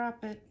going to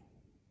drop it.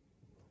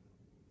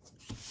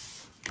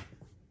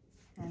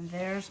 And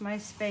there's my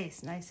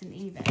space, nice and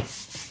even.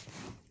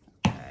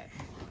 Okay.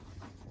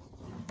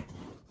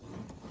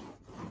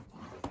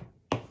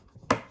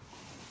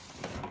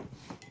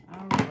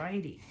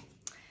 Alrighty.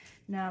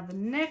 Now the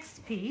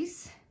next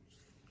piece,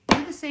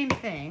 do the same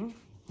thing,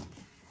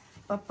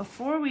 but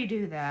before we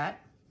do that,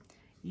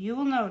 you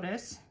will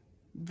notice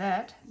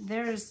that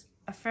there's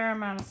a fair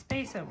amount of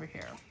space over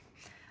here.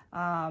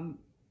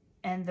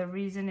 And the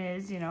reason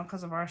is,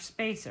 because of our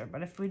spacer.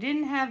 But if we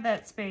didn't have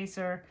that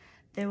spacer,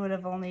 they would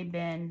have only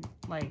been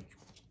like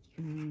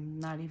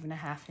not even a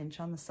 ½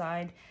 inch on the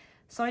side.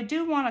 So I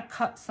do want to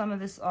cut some of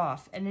this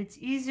off, and it's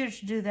easier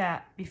to do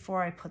that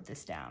before I put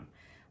this down.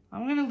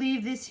 I'm going to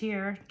leave this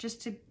here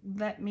just to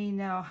let me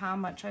know how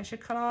much I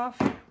should cut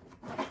off.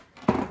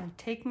 And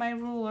take my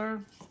ruler,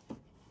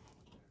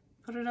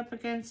 put it up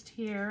against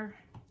here,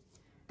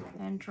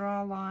 and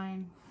draw a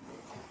line.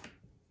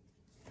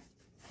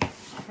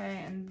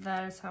 Okay, and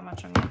that is how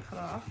much I'm going to cut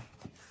off.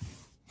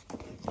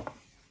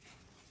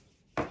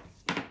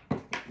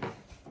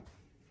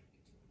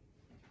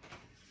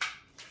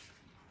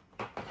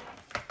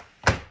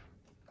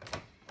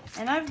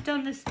 And I've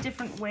done this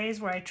different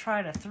ways where I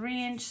tried a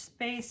 3-inch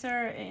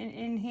spacer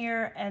in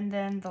here, and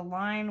then the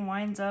line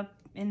winds up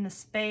in the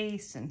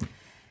space, and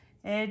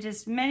it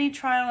just many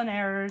trial and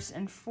errors,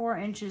 and 4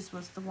 inches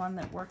was the one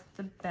that worked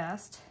the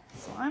best.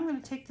 So I'm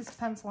going to take this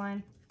pencil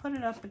line, put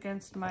it up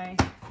against my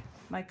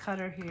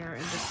cutter here,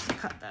 and just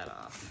cut that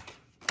off.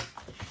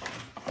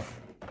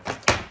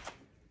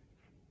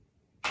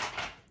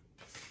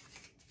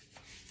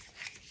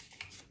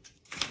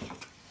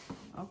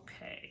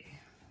 Okay.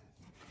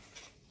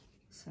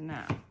 So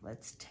now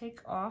let's take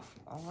off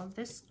all of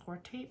this score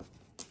tape.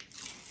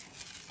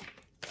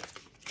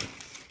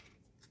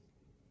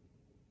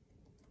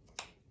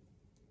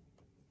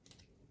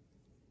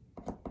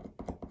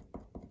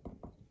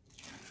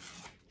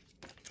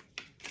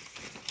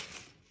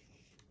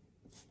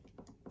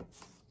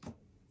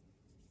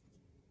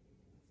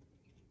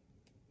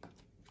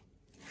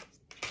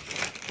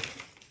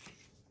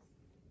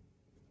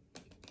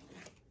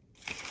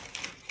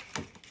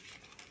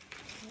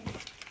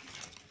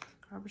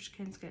 Garbage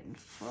can's getting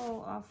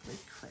full awfully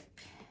quick.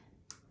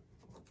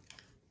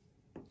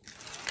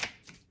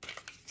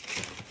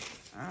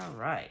 All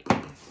right,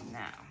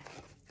 now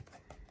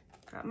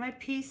Got my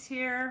piece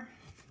here.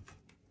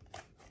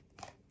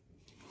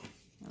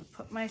 I'll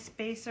put my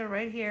spacer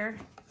right here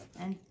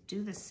and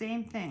do the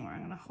same thing where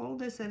I'm gonna hold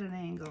this at an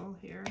angle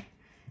here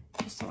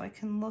just so I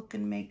can look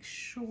and make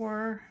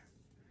sure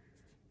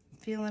I'm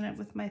feeling it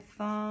with my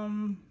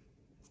thumb.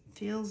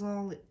 Feels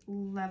all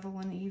level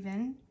and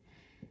even.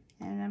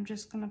 And I'm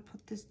just gonna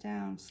put this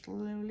down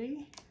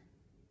slowly.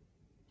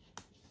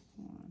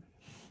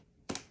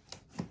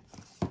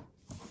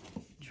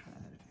 Try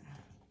that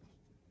again.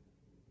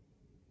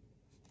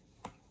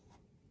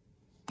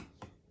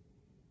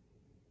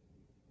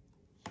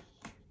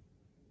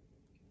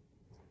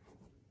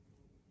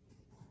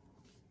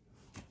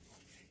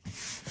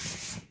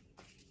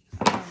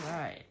 All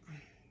right.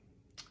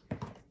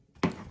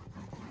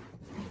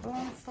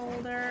 Bone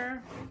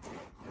folder.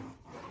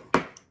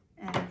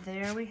 And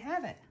there we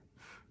have it.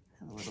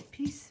 A little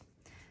piece.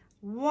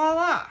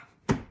 Voila!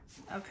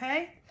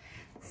 Okay,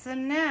 so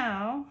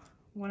now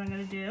what I'm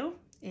going to do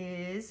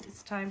is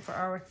it's time for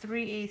our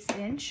 3/8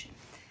 inch.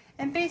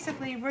 And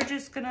basically we're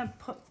just going to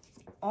put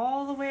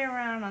all the way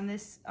around on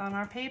this, on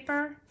our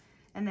paper,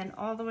 and then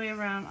all the way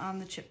around on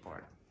the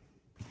chipboard.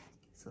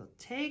 So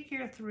take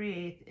your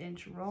 3/8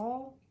 inch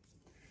roll.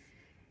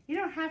 You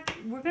don't have to,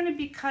 we're going to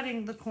be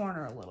cutting the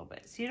corner a little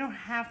bit, so you don't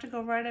have to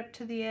go right up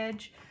to the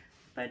edge,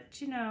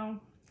 but you know,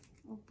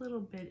 a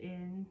little bit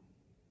in,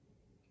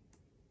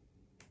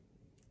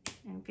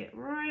 and get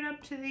right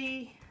up to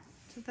the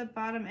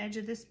bottom edge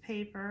of this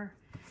paper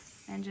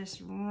and just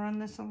run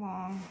this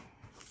along.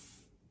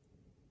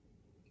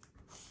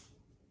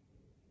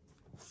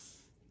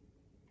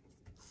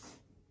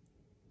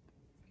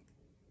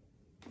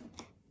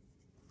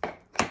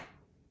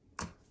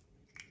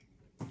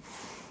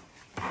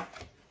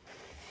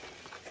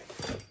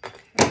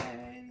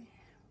 Okay,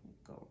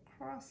 we'll go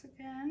across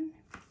again.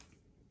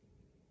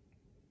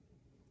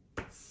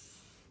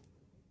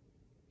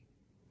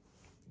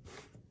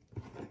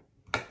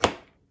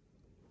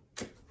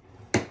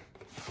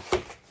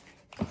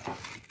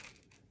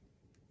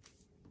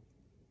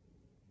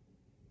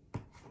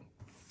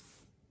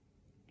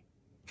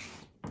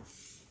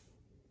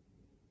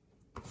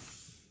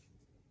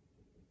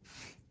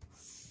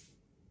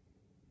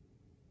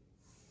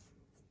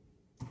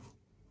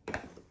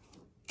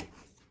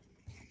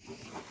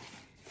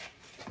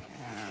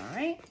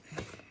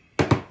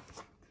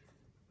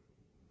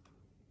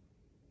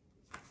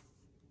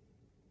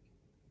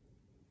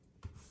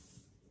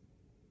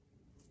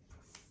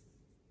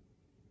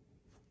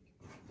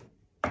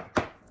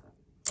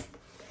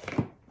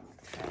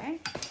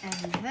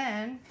 And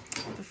then,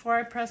 before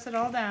I press it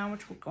all down,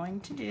 which we're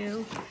going to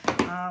do,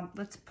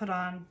 let's put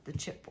on the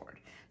chipboard.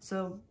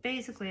 So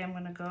basically, I'm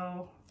going to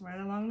go right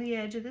along the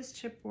edge of this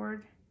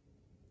chipboard.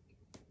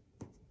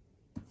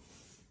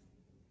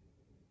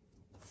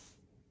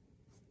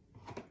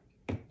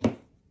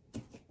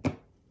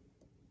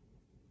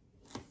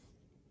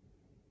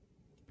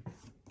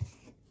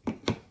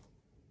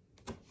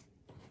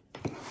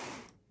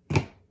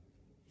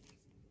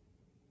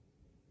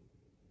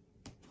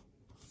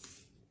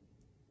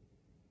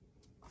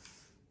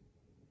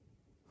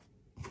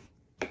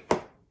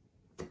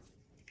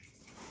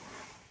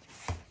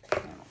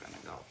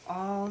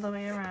 All the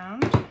way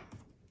around.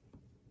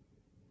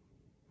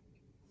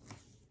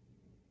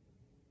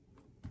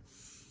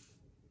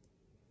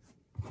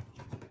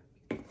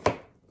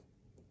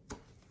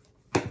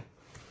 Because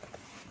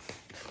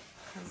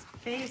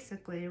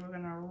basically we're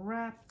going to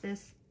wrap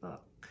this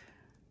book.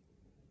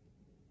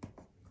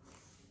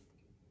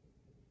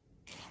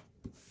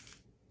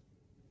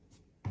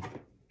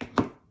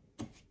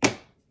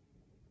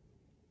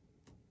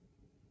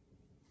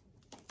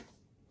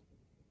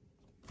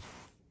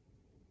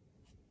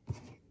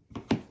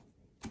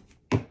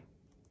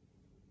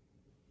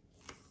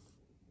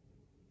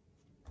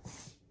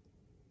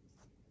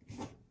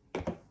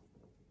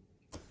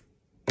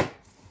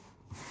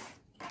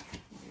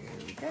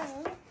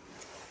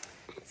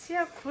 See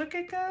how quick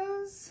it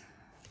goes?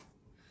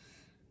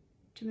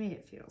 To me,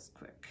 it feels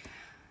quick.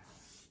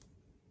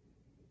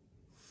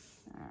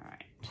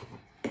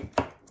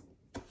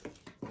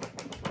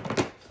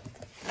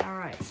 All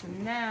right, so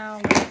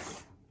now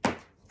let's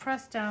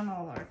press down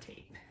all our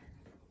tape.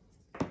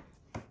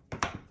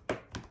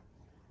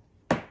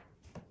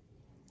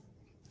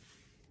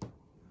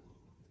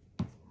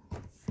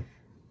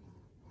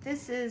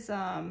 This is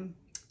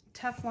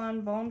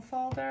Teflon bone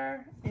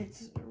folder.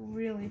 It's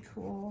really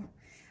cool.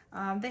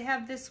 They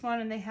have this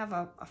one and they have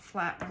a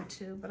flat one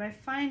too, but I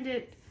find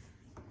it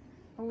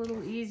a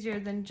little easier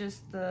than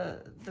just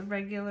the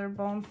regular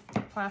bone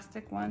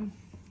plastic one.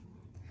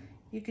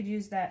 You could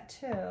use that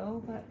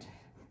too, but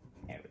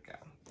there we go.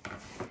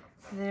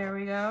 There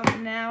we go.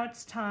 Now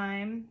it's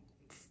time.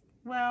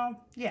 Well,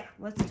 yeah,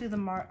 let's do the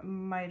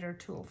miter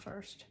tool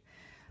first.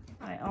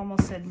 I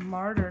almost said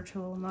martyr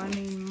tool, no, I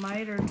mean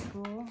miter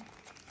tool.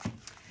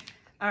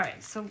 All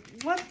right, so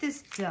what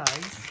this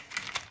does,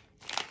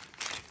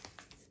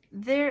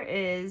 there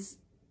is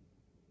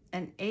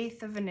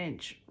 1/8 of an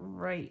inch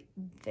right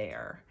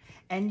there,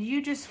 and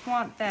you just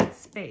want that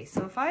space.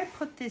 So if I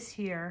put this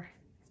here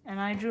and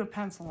I drew a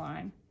pencil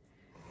line,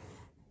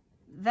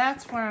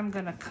 that's where I'm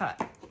gonna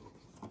cut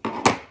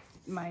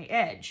my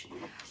edge.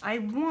 I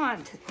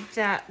want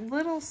that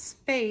little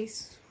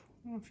space,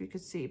 I don't know if you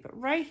could see, but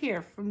right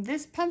here from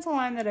this pencil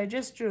line that I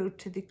just drew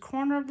to the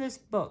corner of this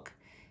book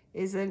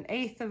is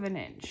 1/8 of an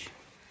inch.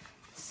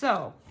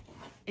 So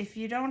if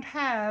you don't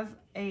have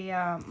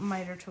a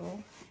miter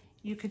tool,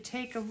 you could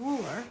take a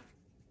ruler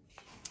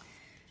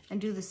and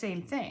do the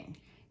same thing.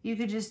 You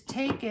could just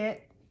take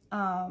it,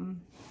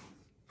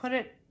 put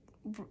it,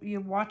 you're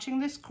watching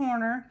this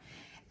corner,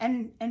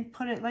 and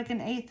put it like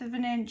 1/8 of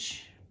an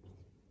inch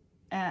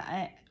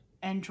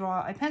and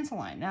draw a pencil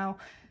line. Now,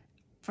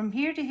 from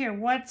here to here,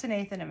 what's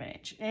 1/8 of an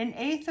inch?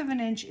 1/8 of an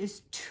inch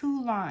is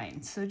 2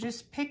 lines. So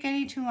just pick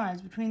any 2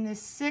 lines between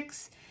this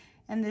 6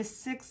 and this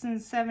 6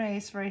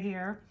 7/8 right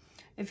here.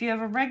 If you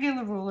have a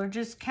regular ruler,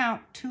 just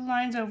count 2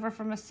 lines over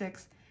from a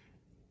 6.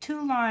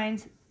 2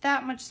 lines,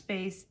 that much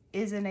space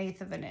is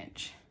 1/8 of an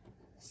inch.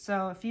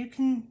 So if you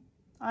can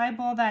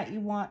eyeball that, you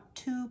want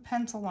 2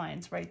 pencil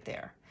lines right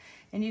there.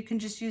 And you can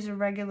just use a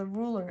regular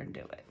ruler and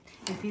do it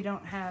if you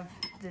don't have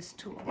this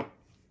tool.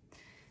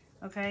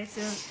 Okay,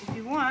 so if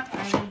you want,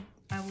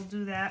 I will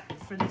do that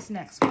for this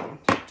next one,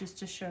 just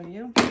to show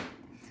you.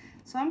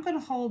 So I'm going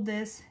to hold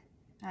this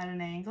at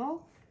an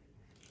angle,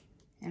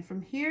 and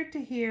from here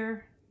to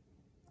here,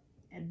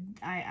 and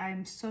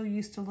I'm so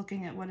used to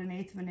looking at what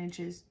 1/8 of an inch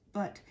is,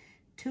 but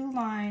 2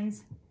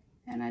 lines,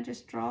 and I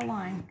just draw a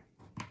line.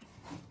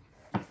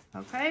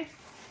 Okay,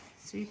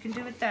 so you can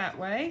do it that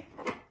way.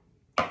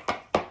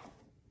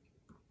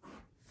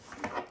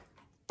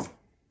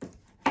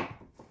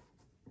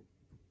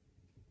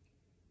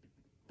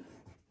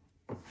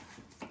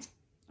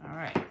 All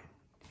right,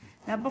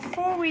 now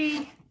before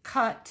we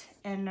cut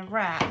and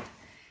wrap,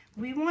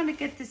 we want to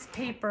get this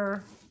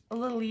paper a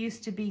little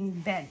used to being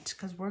bent,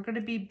 because we're going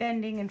to be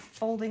bending and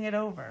folding it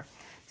over.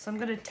 So I'm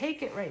going to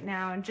take it right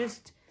now and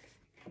just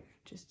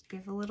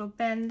give a little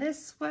bend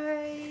this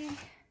way.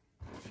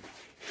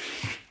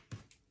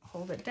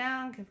 Hold it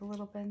down, give a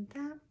little bend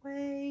that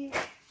way.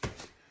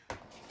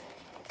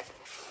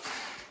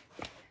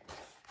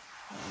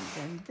 And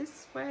bend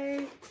this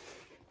way.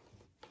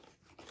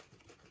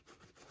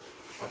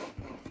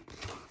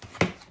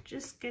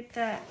 Just get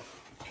that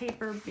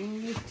paper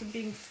being used to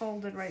being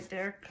folded right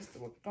there, because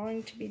we're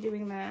going to be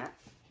doing that.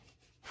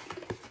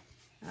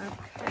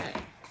 Okay.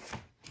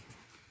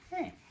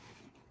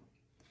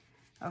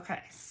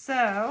 Okay,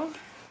 so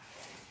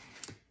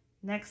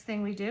next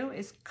thing we do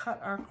is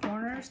cut our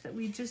corners that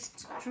we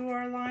just drew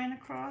our line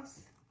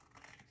across.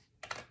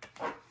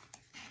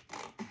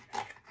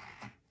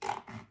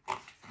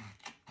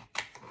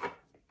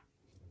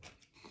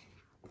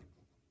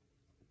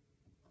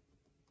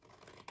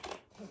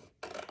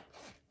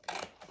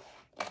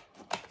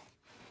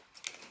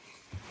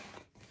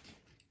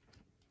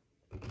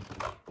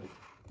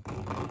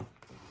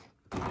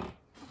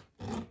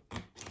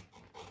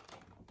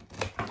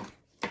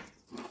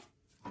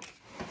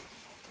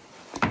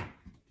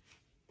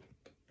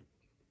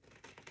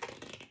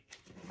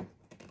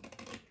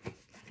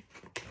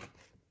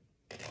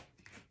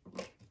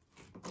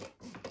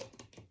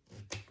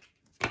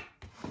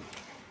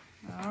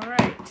 All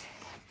right,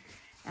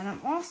 and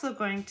I'm also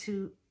going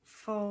to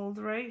fold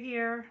right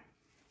here.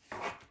 All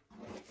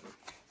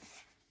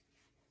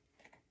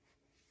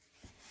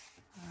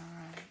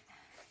right.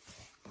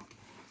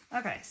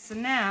 Okay, so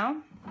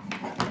now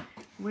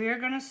we're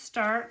going to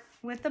start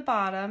with the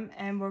bottom,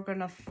 and we're going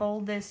to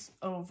fold this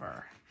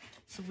over.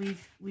 So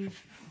we've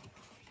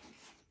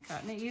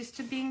gotten it used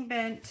to being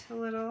bent a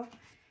little,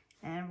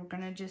 and we're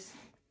going to just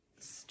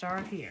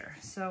start here.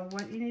 So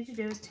what you need to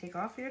do is take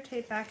off your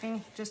tape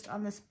backing just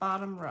on this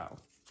bottom row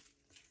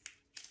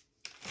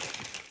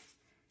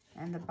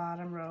and the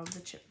bottom row of the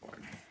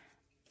chipboard.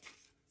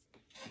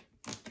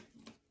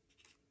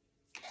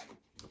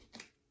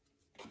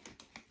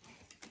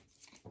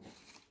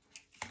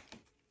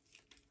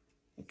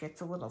 It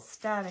gets a little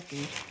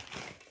staticky.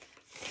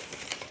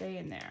 Stay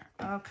in there.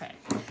 Okay,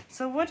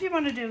 so what you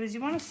want to do is you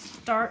want to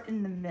start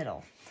in the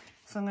middle.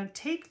 So I'm going to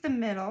take the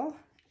middle,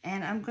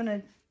 and I'm going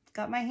to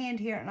got my hand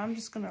here, and I'm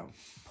just going to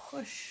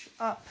push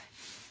up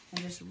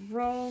and just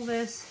roll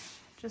this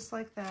just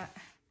like that.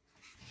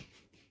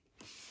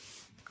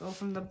 Go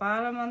from the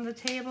bottom on the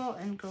table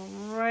and go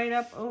right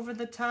up over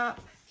the top,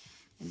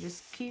 and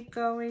just keep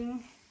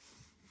going.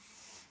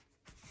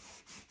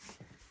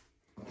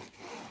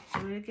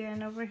 Do it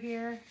again over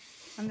here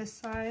on this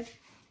side.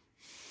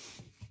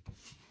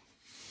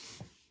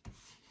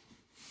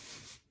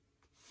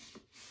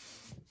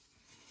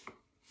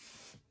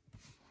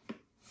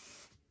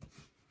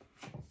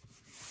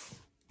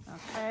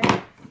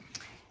 Okay,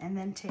 and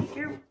then take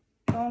your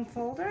bone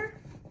folder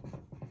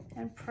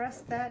and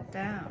press that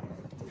down.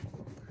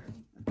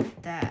 Look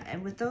at that.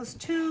 And with those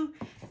 2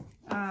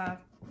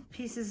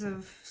 pieces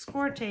of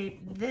score tape,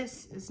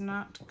 this is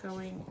not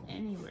going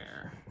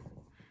anywhere,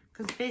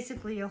 because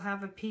basically you'll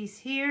have a piece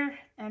here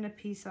and a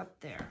piece up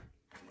there.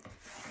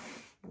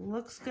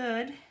 Looks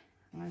good.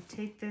 I'm going to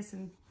take this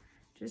and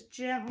just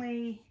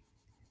gently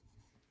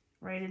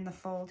right in the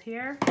fold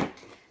here.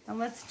 And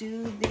let's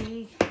do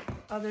the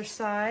other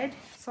side.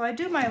 So I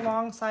do my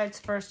long sides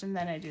first and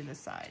then I do the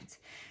sides,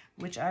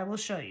 which I will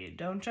show you.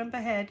 Don't jump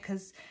ahead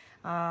because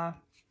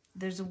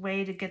there's a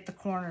way to get the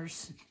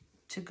corners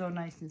to go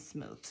nice and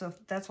smooth. So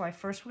that's why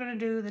first we're going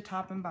to do the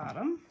top and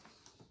bottom.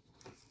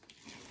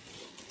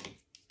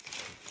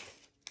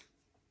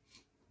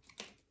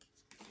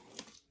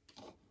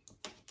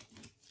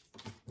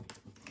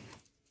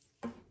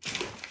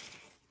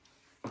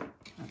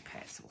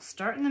 Okay, so we'll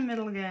start in the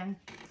middle again.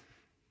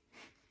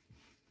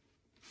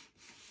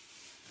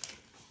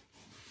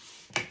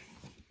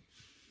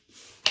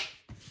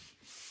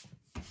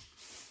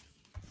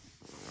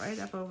 Right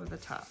up over the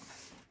top.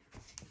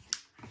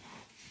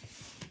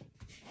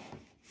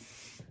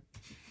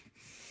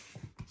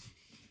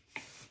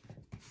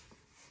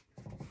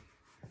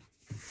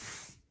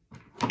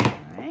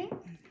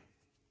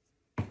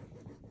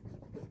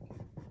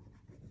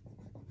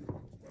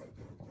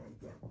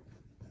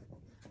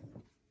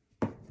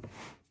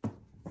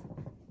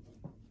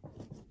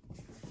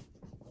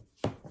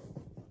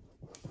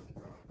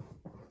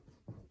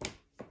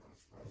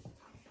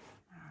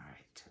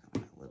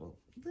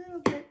 Little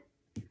bit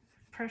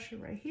pressure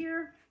right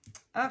here.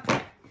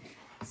 Okay,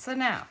 so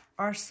now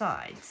our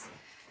sides.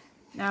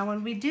 Now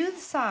when we do the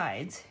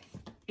sides,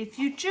 if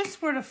you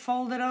just were to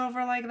fold it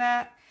over like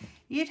that,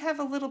 you'd have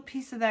a little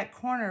piece of that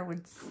corner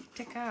would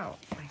stick out.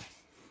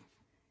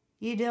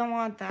 You don't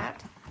want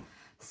that.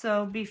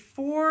 So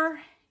before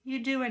you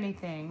do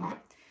anything,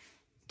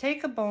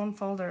 take a bone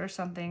folder or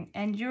something,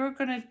 and you're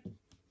gonna,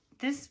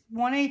 this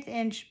 1/8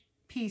 inch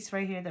piece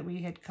right here that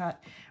we had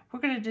cut, we're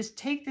gonna just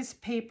take this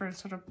paper and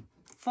sort of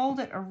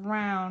fold it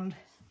around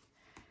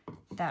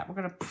that. We're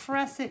gonna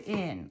press it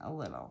in a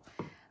little.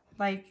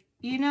 Like,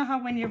 you know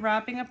how when you're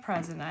wrapping a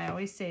present, I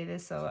always say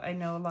this, so I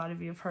know a lot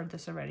of you have heard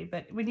this already,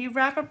 but when you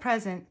wrap a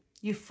present,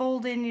 you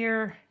fold in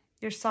your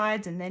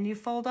sides and then you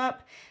fold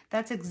up.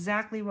 That's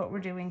exactly what we're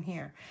doing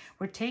here.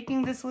 We're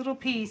taking this little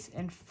piece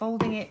and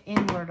folding it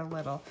inward a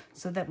little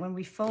so that when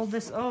we fold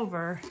this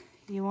over,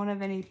 you won't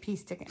have any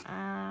piece sticking.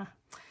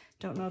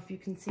 Don't know if you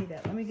can see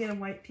that. Let me get a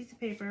white piece of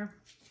paper.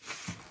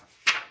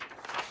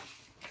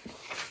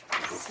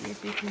 See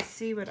if you can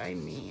see what I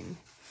mean.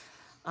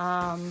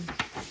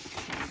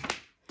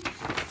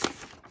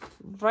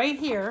 Right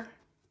here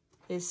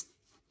is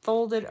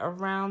folded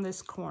around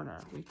this corner.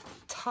 We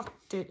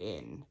tucked it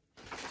in.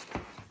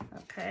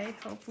 Okay,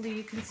 hopefully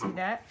you can see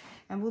that.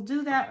 And we'll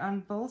do that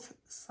on both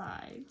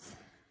sides,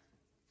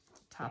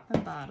 top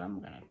and bottom.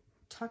 I'm gonna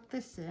tuck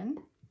this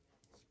in.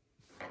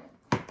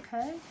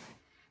 Okay,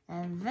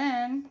 and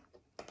then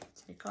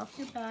take off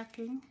your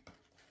backing.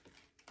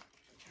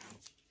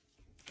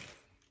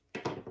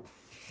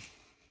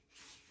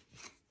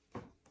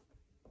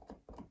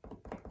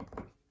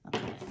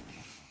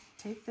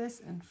 Take this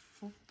and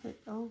fold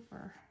it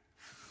over.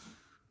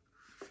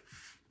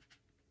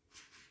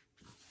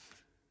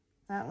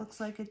 That looks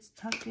like it's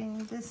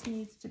tucking. This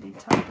needs to be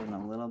tucked in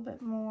a little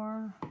bit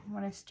more.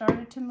 When I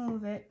started to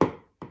move it,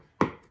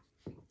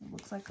 it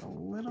looks like a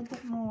little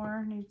bit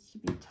more needs to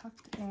be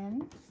tucked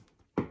in.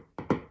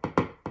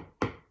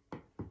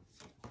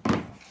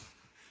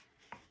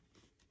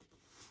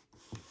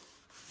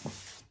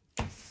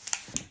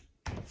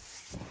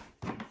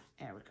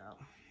 There we go.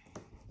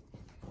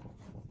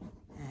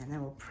 And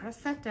then we'll press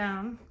that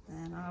down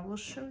and I will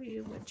show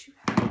you what you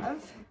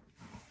have.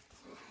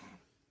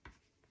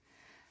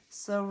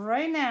 So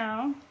right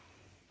now,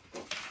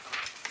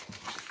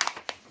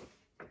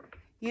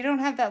 you don't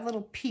have that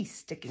little piece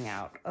sticking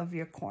out of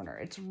your corner.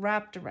 It's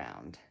wrapped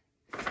around.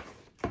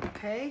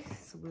 Okay,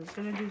 so we're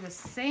gonna do the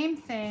same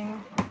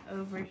thing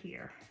over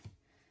here.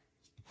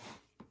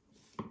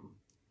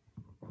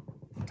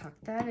 Tuck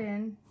that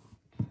in.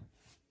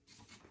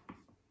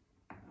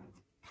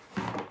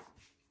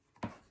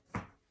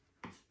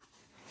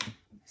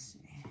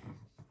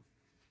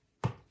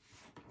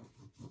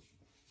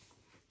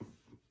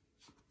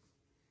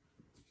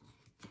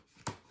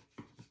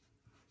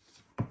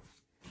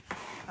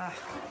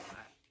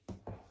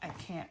 I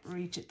can't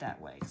reach it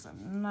that way because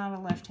I'm not a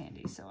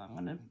left-handy, so I'm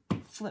going to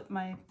flip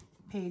my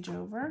page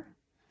over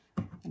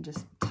and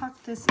just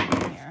tuck this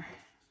in here.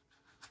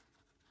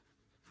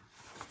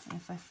 And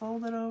if I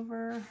fold it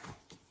over,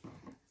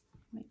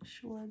 make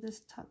sure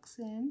this tucks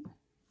in.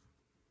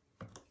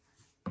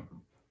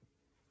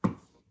 All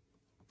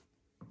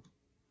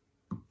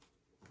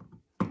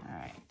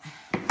right.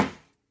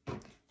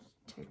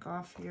 Take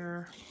off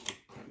your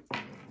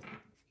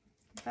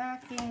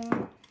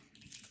backing.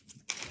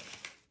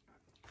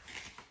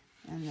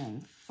 And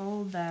then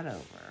fold that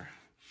over.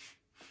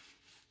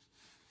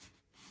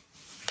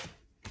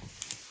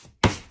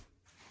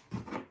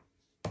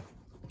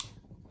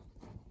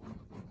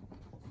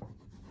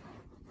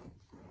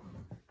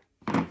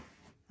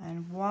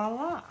 And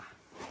voila,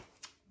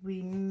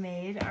 we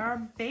made our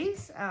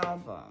base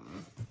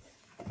album.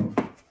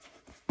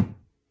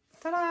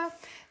 Ta-da!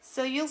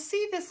 So you'll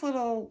see this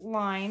little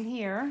line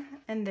here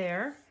and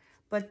there,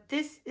 but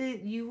this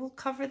is, you will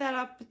cover that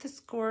up with the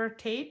score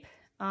tape.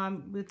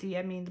 with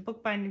the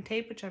bookbinding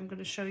tape, which I'm going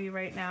to show you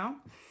right now.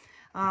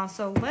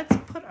 So let's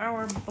put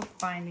our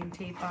bookbinding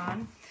tape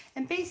on.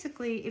 And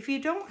basically, if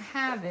you don't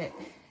have it,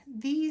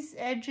 these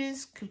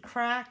edges could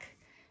crack,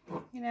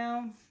 you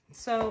know.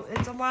 So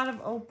it's a lot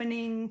of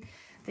opening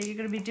that you're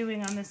going to be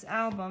doing on this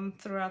album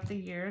throughout the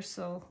year.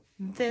 So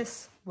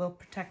this will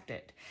protect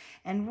it.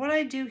 And what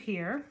I do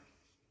here,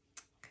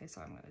 okay,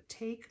 so I'm going to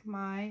take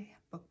my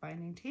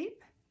bookbinding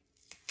tape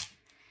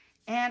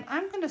and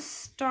I'm going to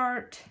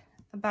start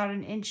about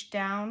 1 inch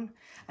down.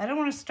 I don't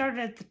want to start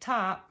it at the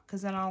top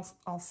because then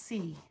I'll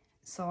see.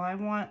 So I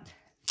want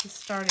to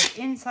start it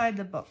inside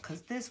the book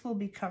because this will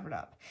be covered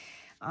up.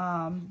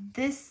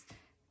 This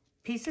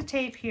piece of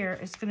tape here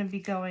is going to be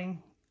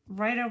going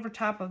right over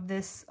top of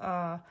this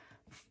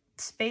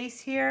space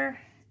here,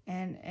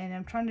 and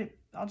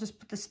I'll just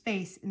put the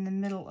space in the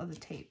middle of the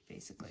tape.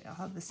 Basically, I'll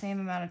have the same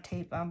amount of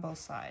tape on both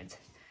sides,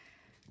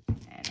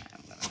 and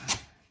I'm gonna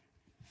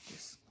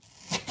just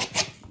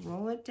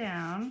roll it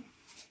down,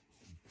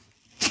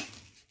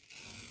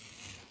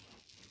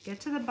 get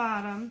to the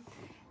bottom,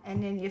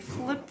 and then you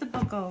flip the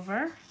book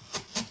over.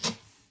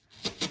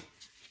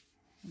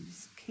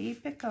 Just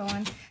keep it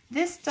going.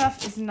 This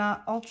stuff is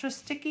not ultra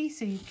sticky,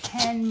 so you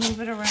can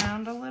move it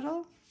around a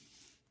little.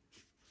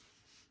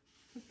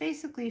 But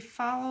basically,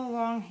 follow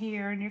along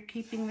here, and you're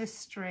keeping this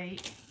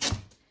straight.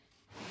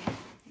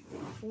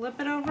 Flip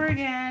it over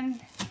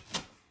again,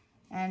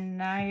 and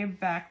now you're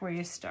back where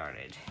you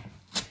started.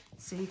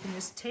 So you can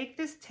just take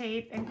this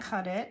tape and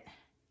cut it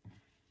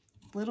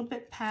a little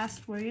bit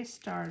past where you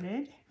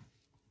started,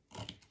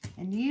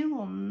 and you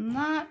will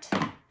not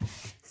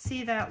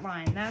see that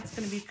line. That's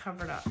going to be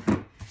covered up.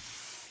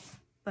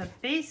 But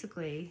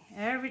basically,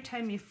 every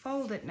time you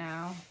fold it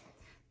now,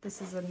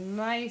 this is a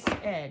nice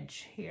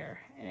edge here,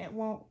 and it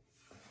won't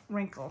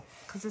wrinkle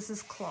because this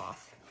is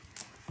cloth.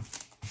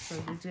 So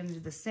we're going to do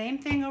the same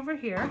thing over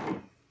here.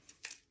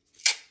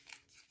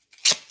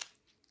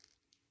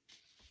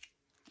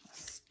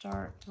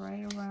 Start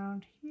right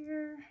around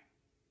here.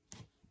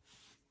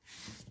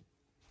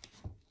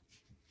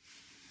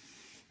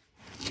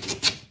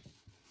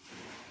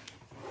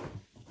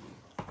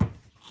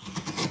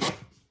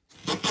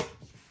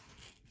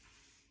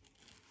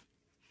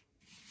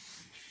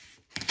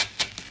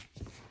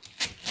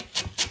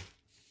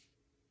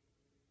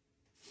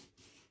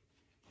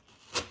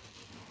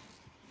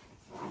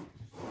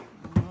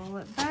 Roll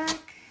it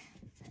back,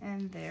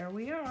 and there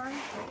we are,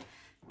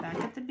 back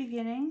at the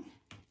beginning.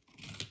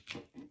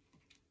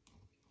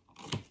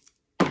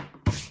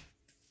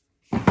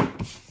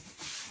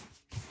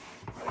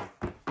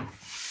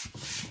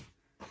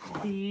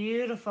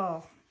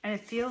 Beautiful, and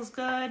it feels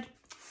good.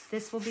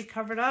 This will be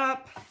covered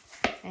up,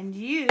 and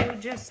you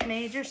just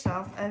made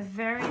yourself a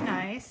very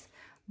nice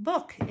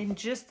book in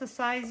just the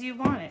size you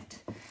want it.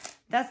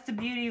 That's the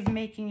beauty of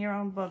making your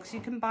own books. You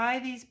can buy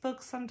these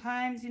books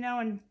sometimes, you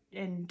know,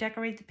 and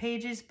decorate the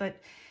pages, but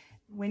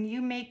when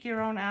you make your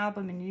own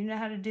album and you know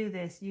how to do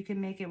this, you can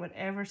make it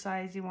whatever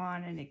size you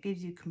want, and it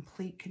gives you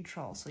complete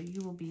control. So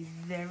you will be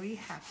very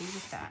happy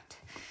with that.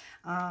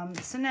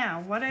 So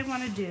now what I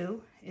want to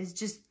do is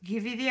just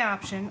give you the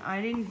option.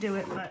 I didn't do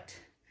it, but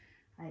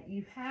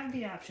you have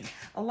the option.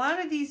 A lot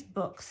of these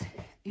books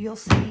you'll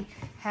see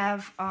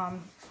have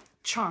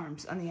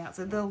charms on the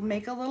outside. They'll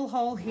make a little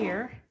hole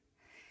here,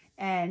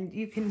 and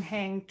you can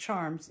hang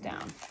charms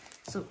down.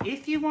 So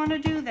if you want to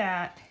do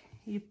that,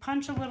 you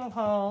punch a little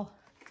hole.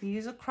 You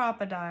use a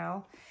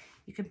crocodile.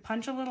 You can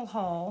punch a little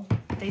hole.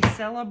 They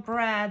sell a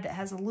brad that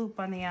has a loop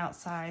on the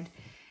outside,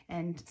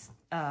 and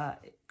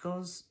it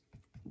goes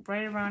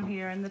right around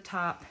here in the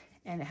top,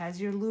 and it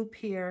has your loop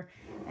here.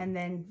 And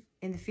then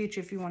in the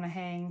future, if you want to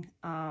hang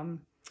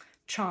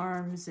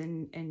charms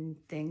and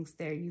things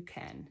there, you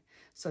can.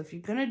 So if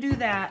you're going to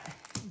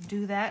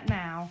do that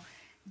now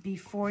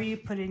before you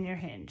put in your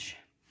hinge.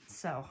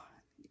 So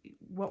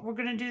what we're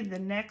going to do, the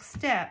next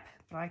step,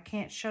 but I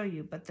can't show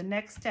you, but the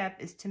next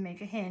step is to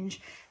make a hinge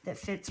that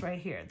fits right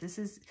here. This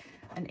is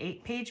an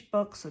 8-page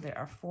book, so there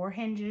are 4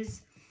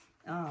 hinges.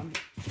 On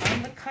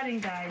the cutting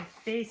guide,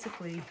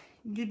 basically,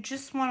 you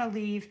just want to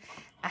leave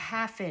a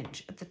 1/2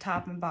 inch at the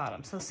top and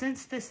bottom. So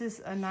since this is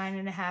a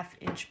 9.5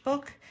 inch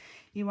book,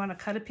 you want to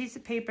cut a piece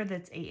of paper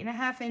that's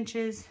 8.5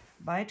 inches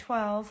by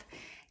 12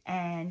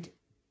 and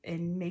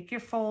make your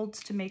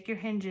folds to make your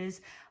hinges.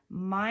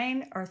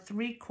 Mine are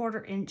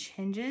 3/4 inch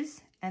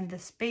hinges, and the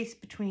space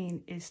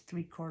between is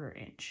 3/4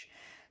 inch.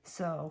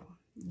 So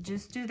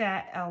just do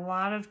that. A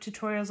lot of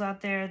tutorials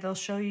out there, they'll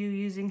show you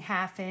using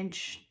 1/2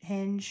 inch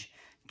hinge.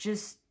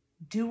 Just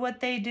do what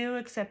they do,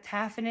 except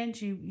 1/2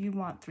 inch, you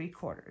want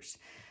 3/4.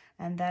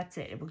 And that's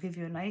it. It will give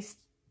you a nice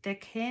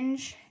thick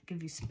hinge,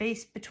 give you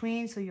space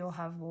between, so you'll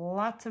have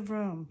lots of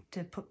room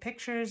to put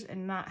pictures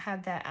and not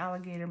have that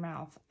alligator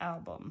mouth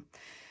album.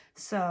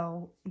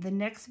 So the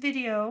next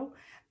video,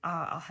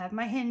 I'll have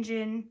my hinge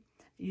in.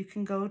 You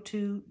can go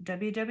to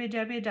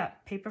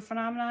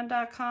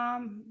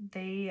www.paperphenomenon.com.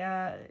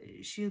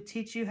 She'll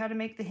teach you how to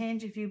make the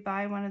hinge if you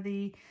buy one of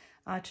the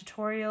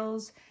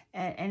tutorials,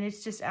 and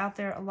it's just out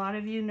there. A lot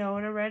of you know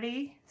it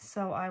already,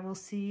 so I will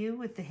see you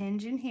with the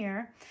hinge in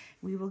here.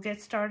 We will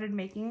get started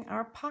making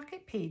our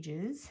pocket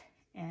pages,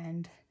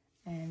 and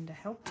I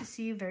hope to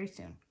see you very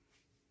soon.